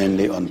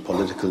mainly on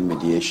political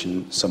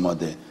mediation, some of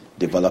the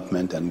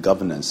development and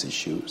governance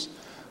issues.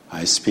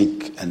 I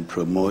speak and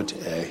promote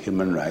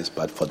human rights,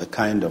 but for the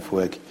kind of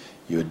work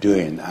you're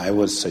doing, I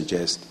would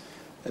suggest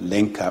a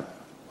link-up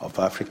of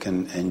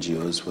African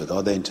NGOs with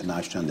other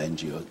international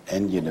NGOs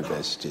and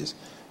universities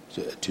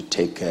to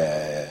take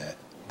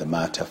the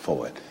matter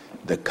forward.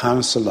 The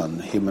Council on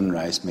Human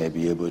Rights may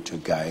be able to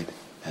guide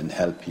and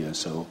help you,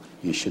 so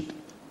you should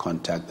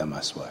contact them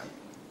as well.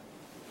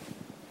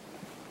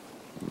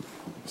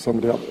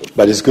 Somebody else?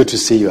 But it's good to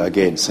see you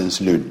again since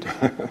Lund.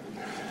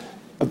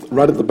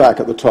 Right at the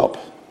back, at the top.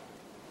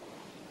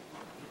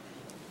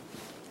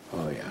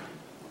 Oh, yeah.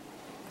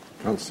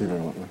 Can't see very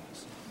well.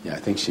 Yeah, I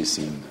think she's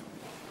seen them.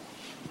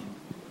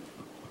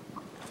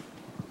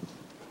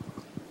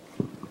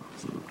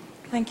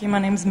 Thank you. My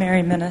name's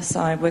Mary Minnis.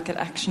 I work at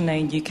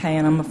ActionAid UK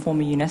and I'm a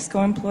former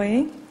UNESCO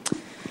employee.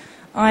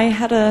 I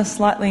had a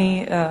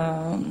slightly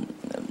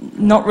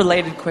not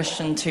related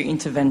question to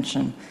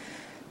intervention,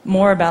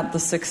 more about the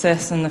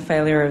success and the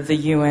failure of the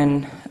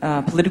UN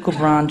political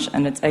branch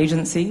and its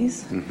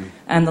agencies,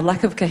 and the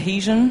lack of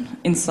cohesion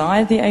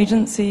inside the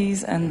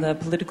agencies and the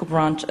political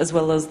branch, as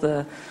well as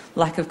the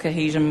lack of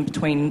cohesion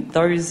between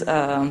those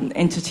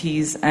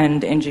entities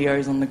and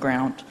NGOs on the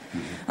ground.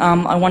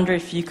 I wonder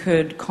if you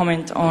could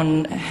comment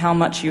on how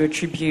much you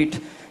attribute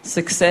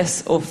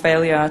success or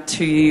failure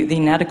to the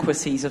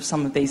inadequacies of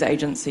some of these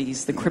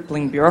agencies, the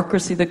crippling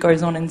bureaucracy that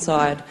goes on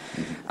inside,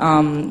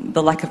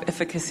 the lack of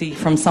efficacy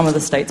from some of the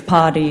state's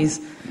parties,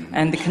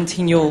 and the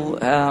continual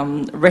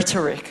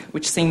rhetoric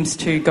which seems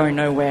to go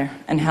nowhere,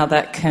 and how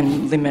that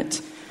can limit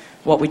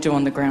what we do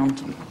on the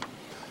ground.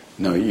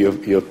 No,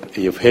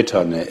 you've hit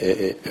on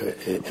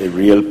a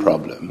real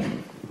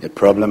problem, a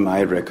problem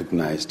I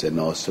recognized and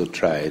also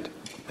tried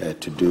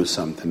to do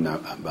something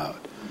about.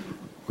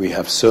 We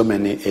have so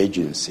many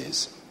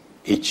agencies,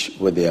 each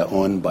with their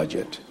own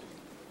budget,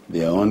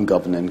 their own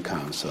governing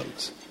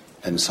councils,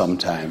 and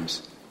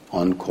sometimes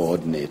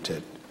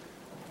uncoordinated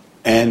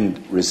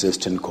and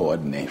resistant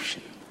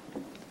coordination.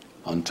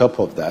 On top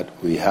of that,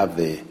 we have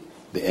the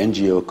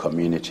NGO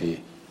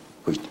community,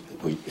 which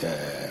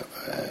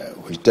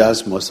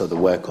does most of the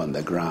work on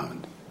the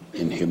ground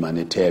in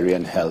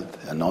humanitarian health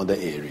and other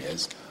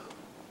areas,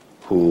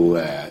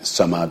 who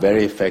some are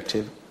very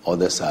effective,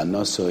 others are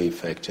not so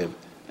effective,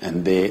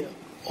 and they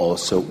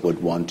also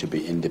would want to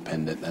be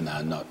independent and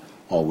are not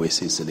always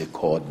easily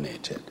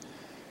coordinated.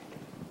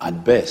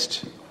 At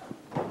best,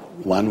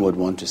 one would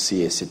want to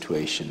see a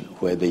situation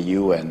where the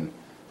UN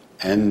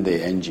and the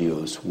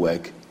NGOs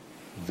work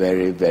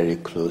very, very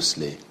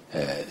closely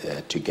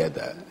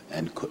together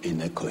and in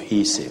a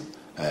cohesive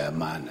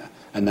manner.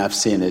 And I've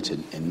seen it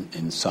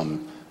in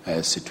some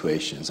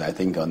situations. I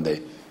think on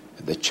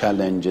the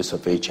challenges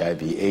of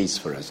HIV/AIDS,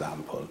 for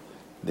example,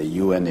 the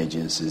UN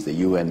agencies, the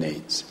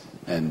UNAIDS,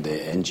 and the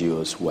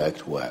NGOs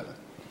worked well.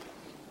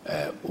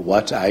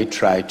 What I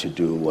tried to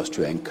do was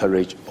to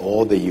encourage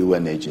all the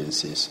UN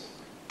agencies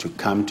to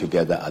come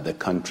together at the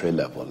country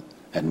level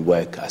and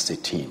work as a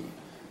team.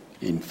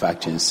 In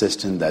fact,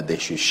 insisting that they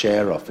should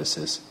share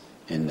offices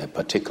in a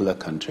particular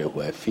country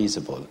where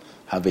feasible,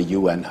 have a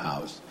UN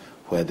house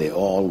where they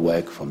all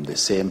work from the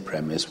same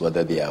premise,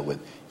 whether they are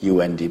with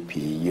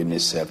UNDP,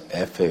 UNICEF,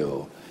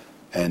 FAO,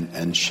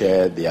 and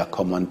share their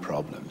common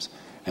problems.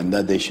 And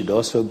that they should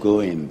also go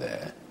in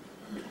there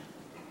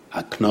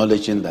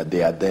acknowledging that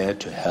they are there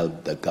to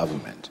help the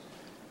government.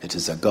 It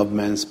is a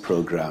government's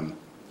program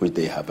which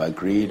they have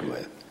agreed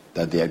with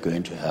that they are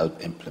going to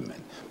help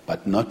implement,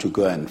 but not to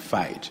go and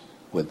fight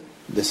with,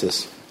 this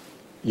is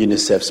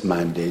UNICEF's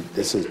mandate,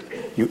 this is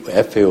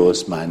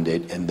FAO's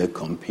mandate, and they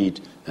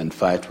compete and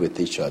fight with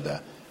each other,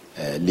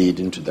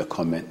 leading to the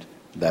comment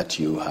that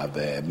you have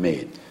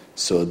made.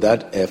 So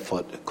that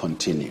effort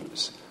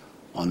continues.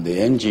 On the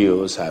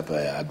NGOs, I've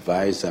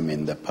advised them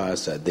in the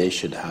past that they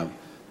should have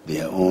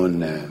their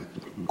own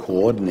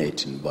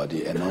coordinating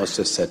body and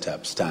also set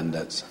up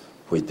standards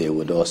which they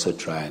would also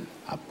try and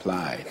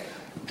apply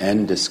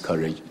and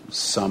discourage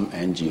some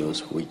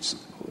NGOs which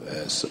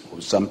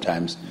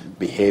sometimes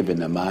behave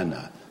in a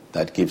manner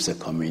that gives a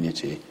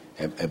community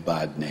a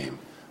bad name.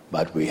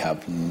 But we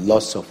have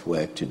lots of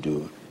work to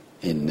do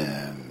in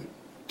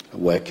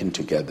working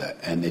together,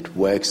 and it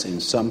works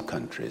in some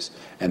countries.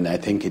 And I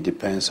think it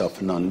depends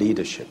often on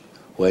leadership,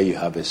 where you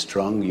have a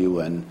strong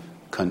UN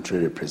country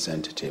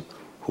representative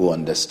who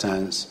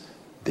understands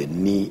the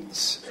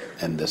needs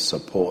and the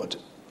support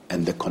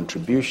and the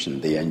contribution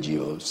the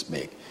NGOs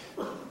make.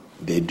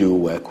 They do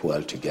work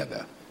well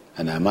together.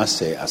 And I must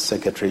say, as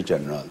Secretary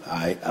General,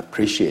 I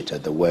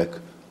appreciated the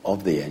work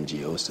of the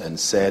NGOs and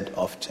said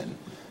often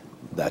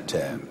that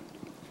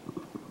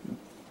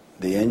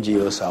the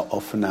NGOs are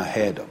often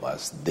ahead of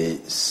us. They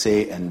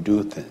say and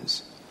do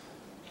things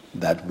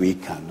that we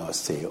cannot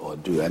say or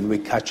do, and we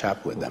catch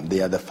up with them.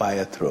 They are the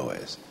fire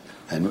throwers,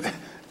 and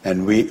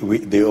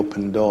they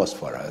open doors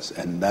for us,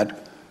 and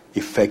that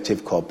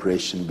effective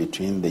cooperation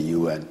between the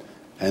UN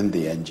and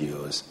the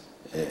NGOs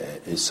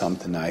is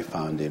something I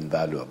found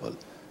invaluable.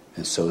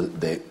 And so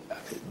the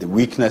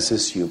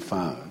weaknesses you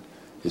found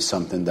is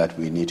something that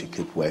we need to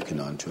keep working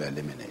on to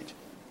eliminate.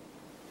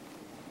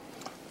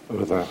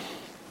 Over there.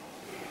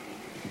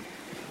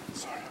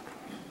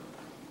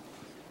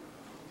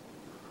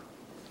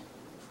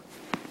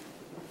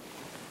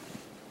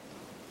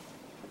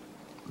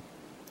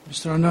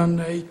 Mr. Annan,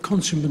 a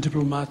consummate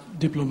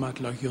diplomat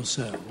like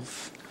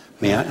yourself.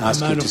 May I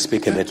ask you to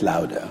speak a bit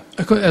louder?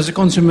 As a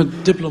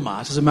consummate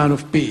diplomat, as a man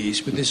of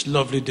peace, with this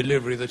lovely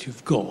delivery that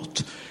you've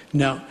got,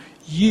 now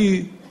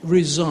you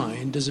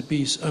resigned as a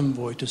peace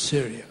envoy to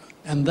Syria,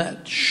 and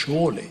that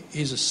surely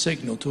is a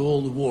signal to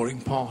all the warring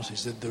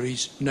parties that there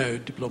is no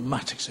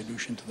diplomatic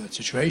solution to that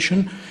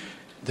situation.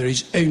 There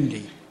is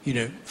only,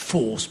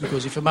 force,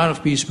 because if a man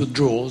of peace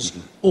withdraws,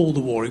 all the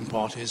warring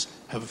parties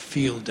have a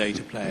field day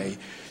to play.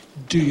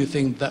 Do you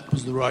think that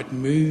was the right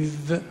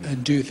move,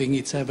 and do you think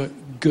it's ever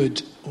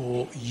good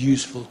or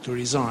useful to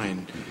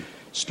resign?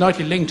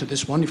 Slightly linked to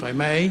this one, if I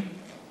may,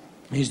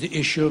 is the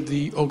issue of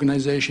the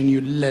organisation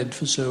you led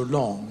for so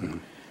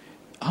long.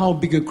 How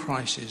big a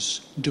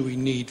crisis do we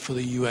need for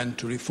the UN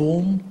to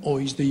reform,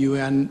 or is the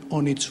UN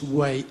on its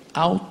way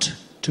out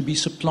to be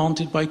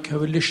supplanted by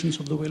coalitions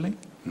of the willing?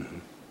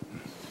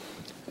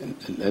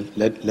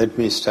 Let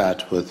me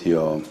start with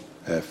your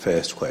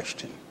first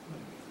question.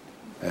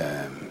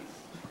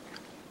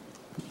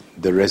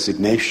 The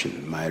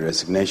resignation, my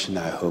resignation,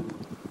 I hope,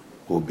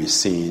 will be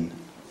seen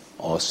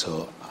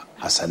also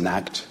as an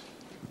act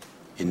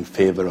in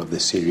favor of the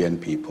Syrian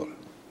people.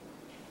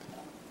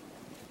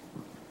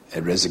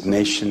 A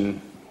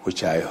resignation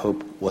which I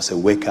hope was a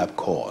wake-up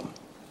call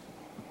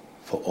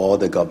for all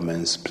the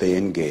governments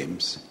playing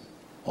games,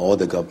 all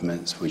the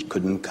governments which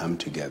couldn't come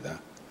together,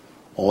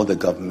 all the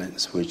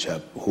governments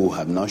who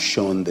have not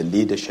shown the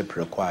leadership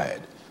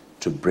required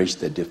to bridge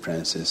the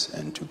differences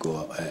and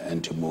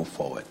to move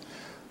forward.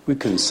 We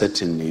can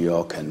sit in New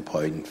York and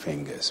point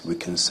fingers. We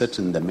can sit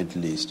in the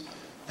Middle East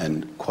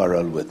and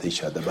quarrel with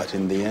each other. But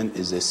in the end,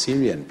 it's the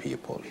Syrian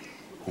people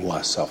who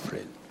are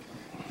suffering.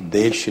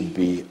 They should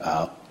be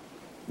our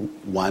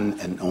one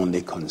and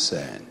only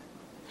concern.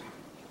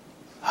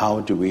 How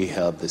do we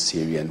help the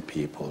Syrian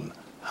people?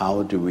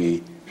 How do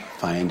we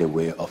find a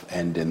way of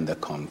ending the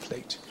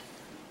conflict?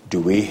 Do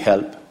we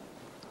help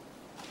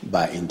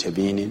by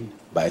intervening,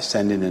 by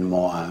sending in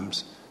more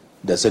arms?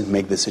 Does it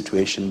make the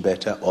situation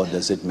better, or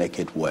does it make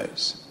it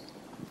worse?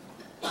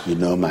 You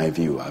know my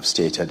view. I've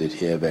stated it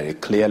here very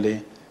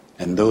clearly.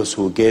 And those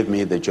who gave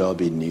me the job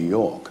in New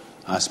York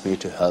asked me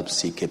to help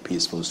seek a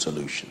peaceful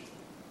solution.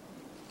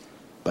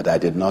 But I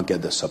did not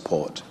get the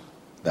support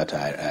that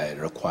I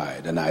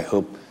required. And I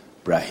hope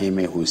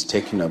Brahimi, who's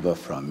taken over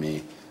from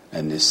me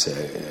and is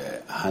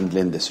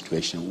handling the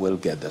situation, will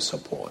get the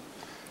support.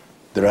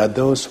 There are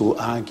those who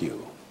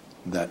argue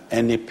that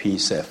any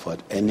peace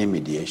effort, any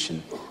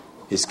mediation,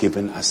 is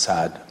giving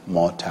Assad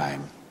more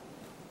time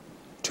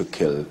to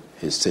kill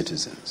his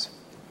citizens,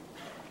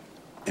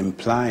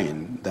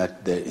 implying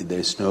that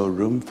there's no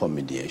room for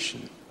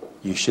mediation.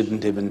 You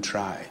shouldn't even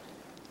try.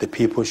 The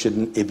people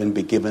shouldn't even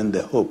be given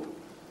the hope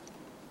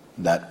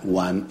that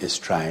one is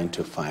trying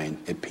to find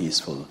a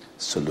peaceful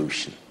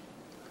solution.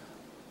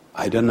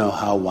 I don't know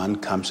how one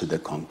comes to the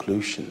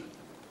conclusion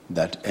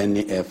that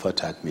any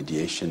effort at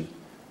mediation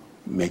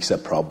makes a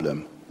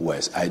problem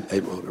worse.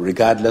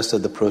 Regardless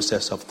of the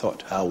process of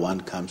thought, how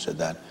one comes to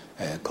that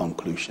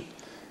conclusion.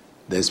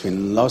 There's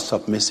been lots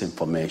of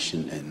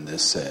misinformation in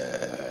this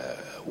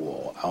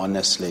war.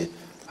 Honestly,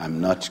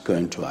 I'm not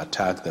going to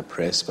attack the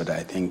press, but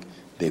I think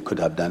they could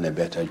have done a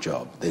better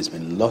job. There's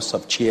been lots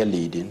of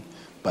cheerleading,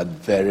 but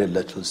very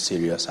little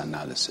serious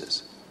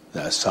analysis.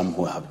 There are some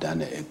who have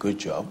done a good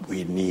job.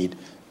 We need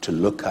to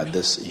look at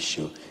this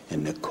issue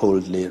in a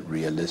coldly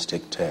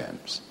realistic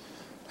terms.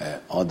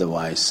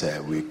 Otherwise,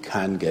 we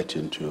can get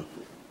into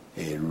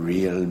a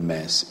real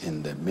mess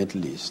in the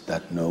Middle East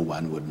that no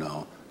one would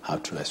know how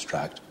to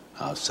extract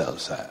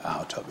ourselves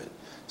out of it.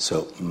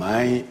 So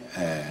my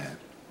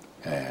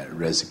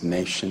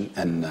resignation,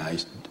 and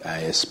I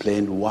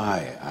explained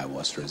why I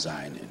was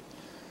resigning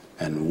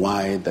and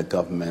why the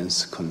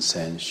government's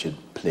concerned should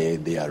play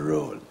their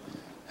role.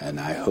 And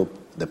I hope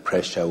the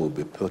pressure will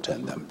be put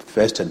on them.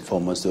 First and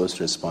foremost, those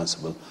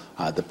responsible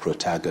are the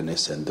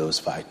protagonists and those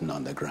fighting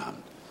on the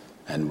ground.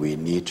 And we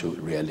need to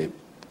really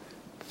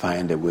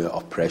find a way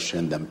of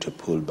pressuring them to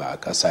pull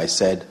back. As I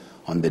said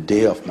on the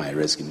day of my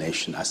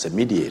resignation as a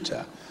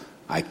mediator,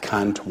 I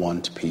can't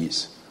want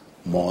peace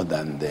more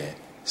than the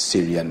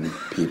Syrian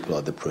people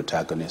or the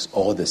protagonists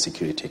or the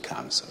Security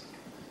Council.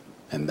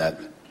 And that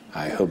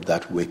I hope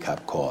that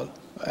wake-up call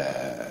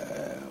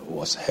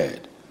was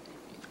heard.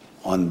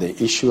 On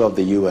the issue of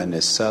the UN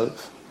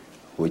itself,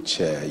 which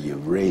you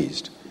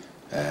raised,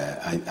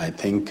 I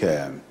think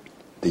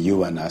The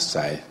UN, as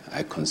I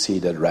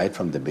conceded right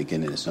from the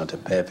beginning, is not a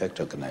perfect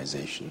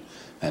organization,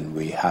 and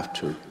we have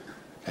to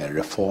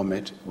reform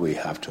it.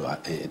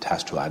 It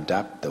has to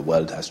adapt. The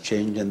world has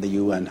changed, and the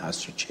UN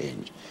has to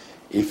change.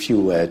 If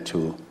you were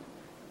to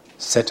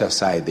set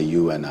aside the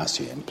UN, as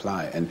you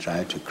imply, and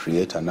try to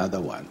create another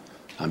one,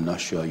 I'm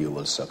not sure you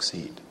will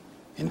succeed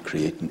in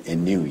creating a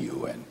new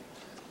UN.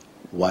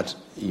 What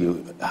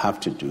you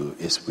have to do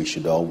is we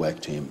should all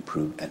work to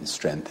improve and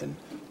strengthen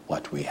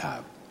what we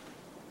have,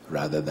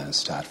 rather than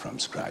start from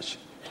scratch.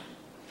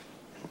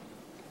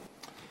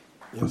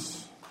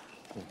 Yes.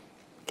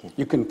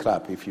 You can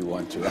clap if you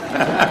want to.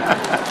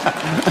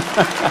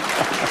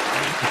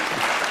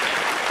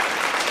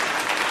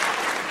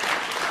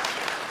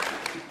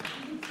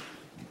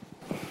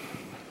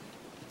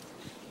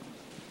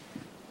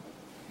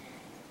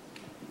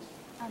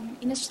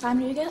 Ines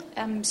Steinrüger,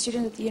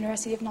 student at the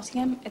University of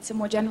Nottingham. It's a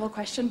more general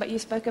question, but you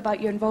spoke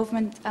about your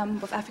involvement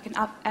with African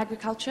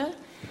agriculture.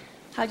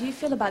 How do you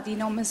feel about the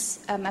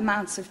enormous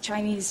amounts of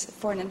Chinese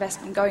foreign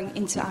investment going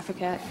into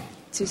Africa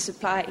to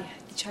supply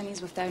the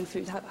Chinese with their own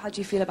food? How do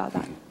you feel about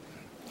that?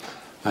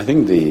 I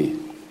think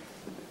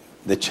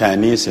the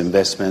Chinese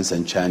investments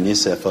and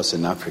Chinese efforts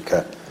in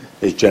Africa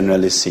is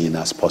generally seen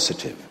as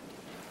positive.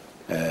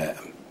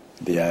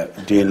 They are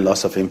doing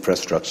lots of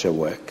infrastructure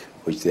work,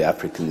 which the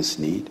Africans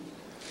need.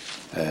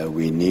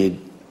 We need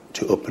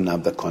to open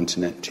up the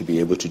continent to be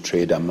able to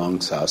trade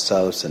amongst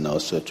ourselves and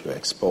also to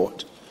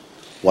export.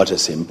 What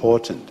is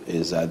important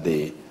is that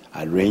the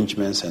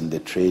arrangements and the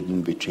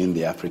trading between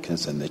the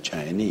Africans and the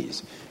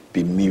Chinese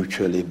be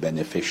mutually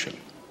beneficial.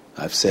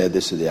 I've said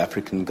this to the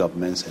African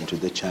governments and to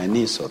the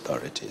Chinese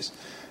authorities,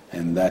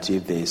 and that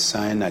if they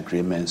sign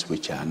agreements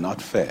which are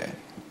not fair,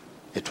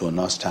 it will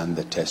not stand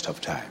the test of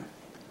time.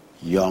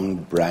 Young,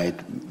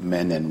 bright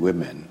men and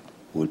women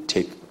will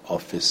take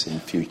office in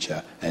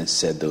future and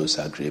set those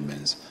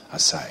agreements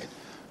aside.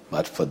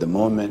 But for the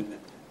moment,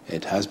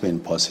 it has been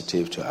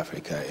positive to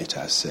Africa. It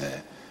has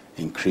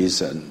increased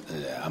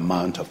the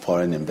amount of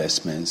foreign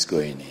investments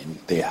going in.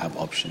 They have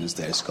options.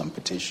 There is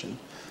competition,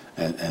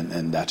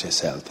 and that is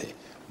healthy.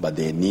 But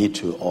they need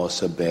to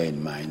also bear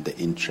in mind the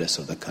interests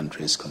of the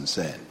countries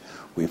concerned.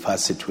 We've had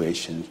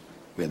situations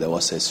where there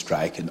was a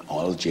strike in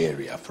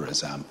Algeria, for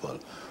example,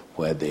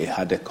 where they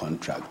had a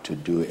contract to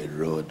do a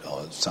road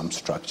or some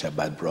structure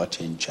but brought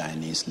in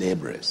Chinese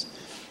laborers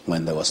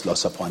when there was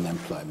loss of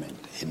unemployment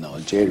in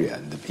Algeria,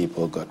 and the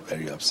people got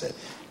very upset.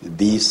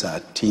 These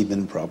are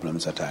teething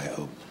problems that I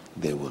hope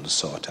they will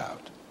sort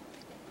out.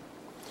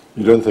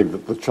 You don't think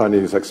that the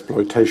Chinese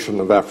exploitation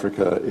of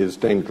Africa is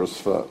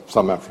dangerous for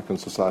some African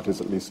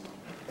societies, at least?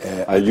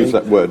 I use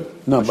that word.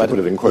 No, but put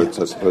it in quotes,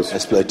 I suppose.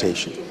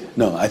 Exploitation.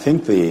 No, I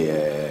think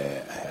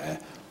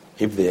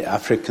if the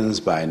Africans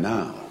by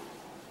now,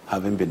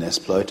 having been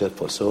exploited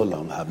for so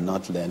long, have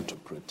not learned to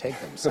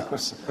protect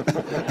themselves,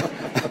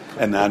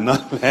 and are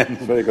not learning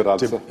very good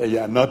answer.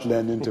 Not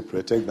learning to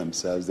protect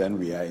themselves, then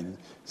we are in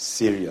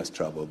serious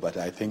trouble. But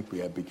I think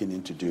we are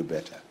beginning to do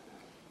better.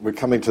 We're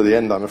coming to the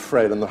end, I'm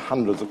afraid, and there are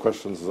hundreds of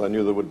questions, as I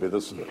knew there would be.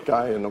 This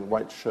guy in a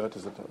white shirt,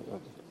 is it?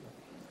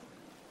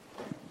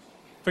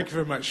 Thank you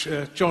very much.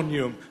 John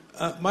Newham.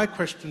 My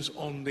question's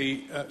on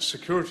the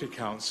Security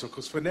Council,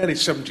 because for nearly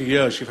 70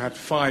 years you've had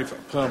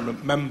 5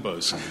 permanent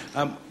members.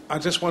 I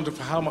just wonder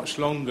for how much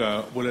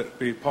longer will it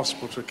be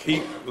possible to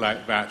keep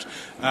like that?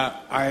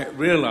 I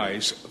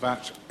realise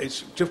that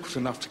it's difficult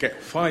enough to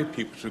get 5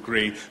 people to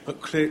agree,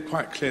 but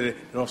quite clearly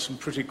there are some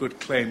pretty good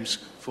claims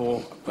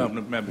for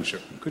permanent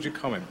membership. Could you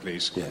comment,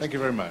 please? Yes. Thank you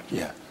very much.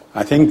 Yeah.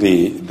 I think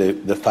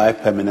the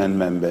 5 permanent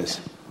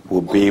members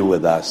will be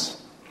with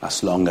us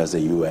as long as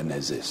the UN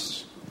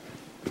exists.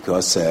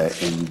 Because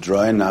in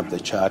drawing up the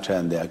charter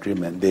and the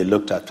agreement, they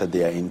looked after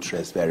their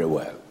interests very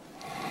well.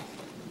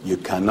 You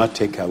cannot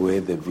take away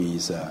the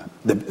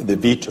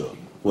veto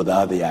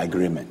without the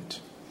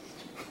agreement.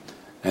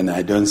 And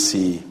I don't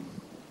see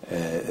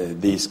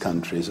these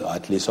countries, or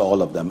at least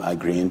all of them,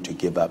 agreeing to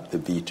give up the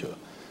veto.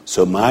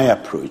 So my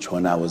approach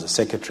when I was a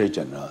Secretary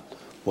General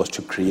was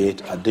to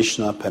create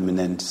additional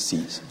permanent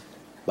seats,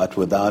 but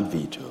without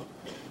veto.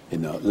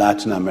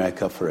 Latin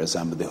America, for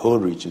example, the whole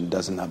region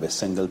doesn't have a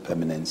single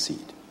permanent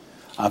seat.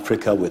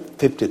 Africa, with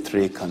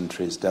 53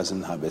 countries,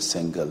 doesn't have a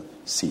single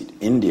seat.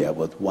 India,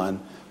 with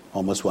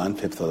almost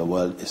 1/5 of the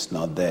world, is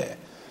not there.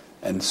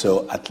 And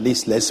so at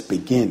least let's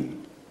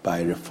begin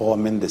by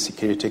reforming the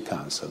Security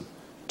Council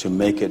to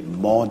make it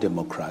more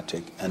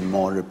democratic and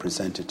more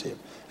representative.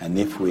 And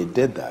if we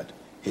did that,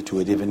 it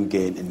would even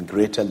gain in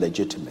greater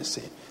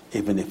legitimacy,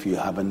 even if you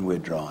haven't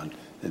withdrawn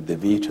the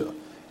veto.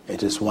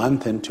 It is one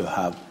thing to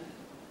have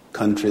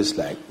countries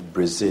like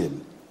Brazil,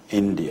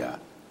 India,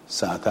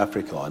 South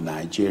Africa or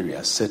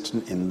Nigeria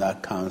sitting in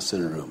that council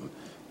room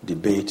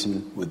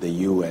debating with the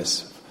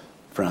US,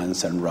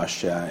 France and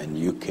Russia and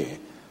UK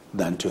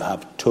than to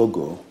have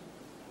Togo,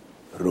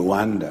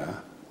 Rwanda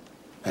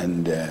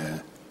and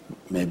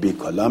maybe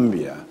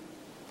Colombia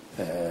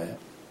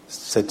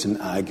sitting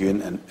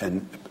arguing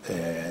and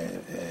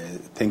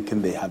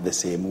thinking they have the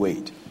same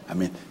weight. I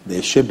mean,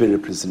 there should be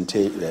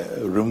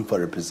room for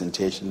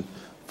representation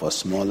for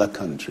smaller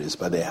countries,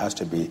 but there has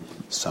to be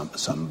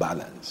some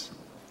balance.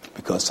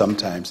 Because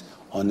sometimes,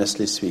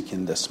 honestly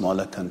speaking, the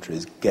smaller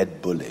countries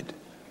get bullied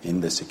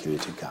in the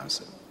Security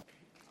Council.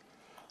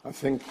 I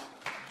think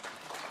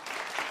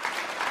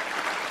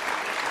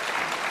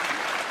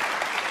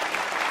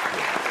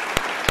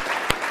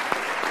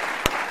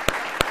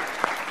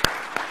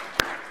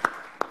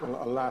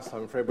well, alas,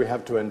 I'm afraid we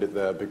have to end it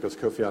there because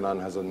Kofi Annan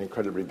has an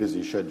incredibly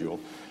busy schedule.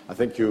 I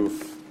think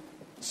you've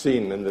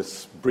seen in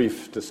this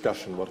brief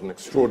discussion what an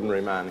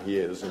extraordinary man he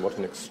is and what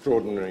an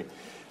extraordinary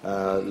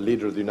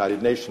leader of the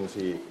United Nations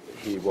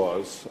he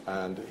was,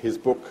 and his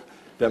book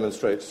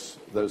demonstrates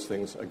those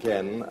things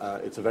again.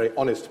 It's a very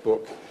honest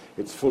book.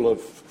 It's full of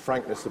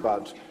frankness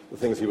about the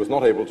things he was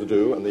not able to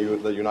do and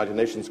the United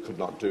Nations could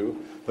not do,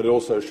 but it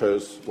also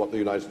shows what the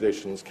United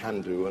Nations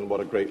can do and what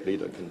a great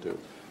leader can do.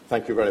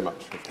 Thank you very much.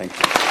 Thank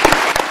you.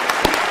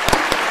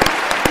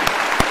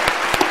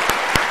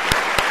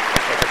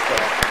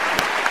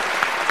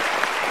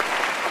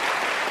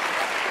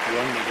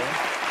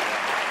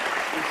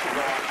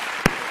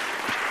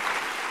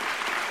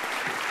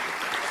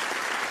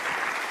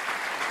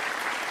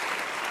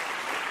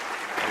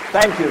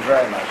 Thank you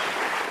very much.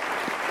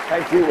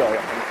 Thank you,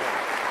 William.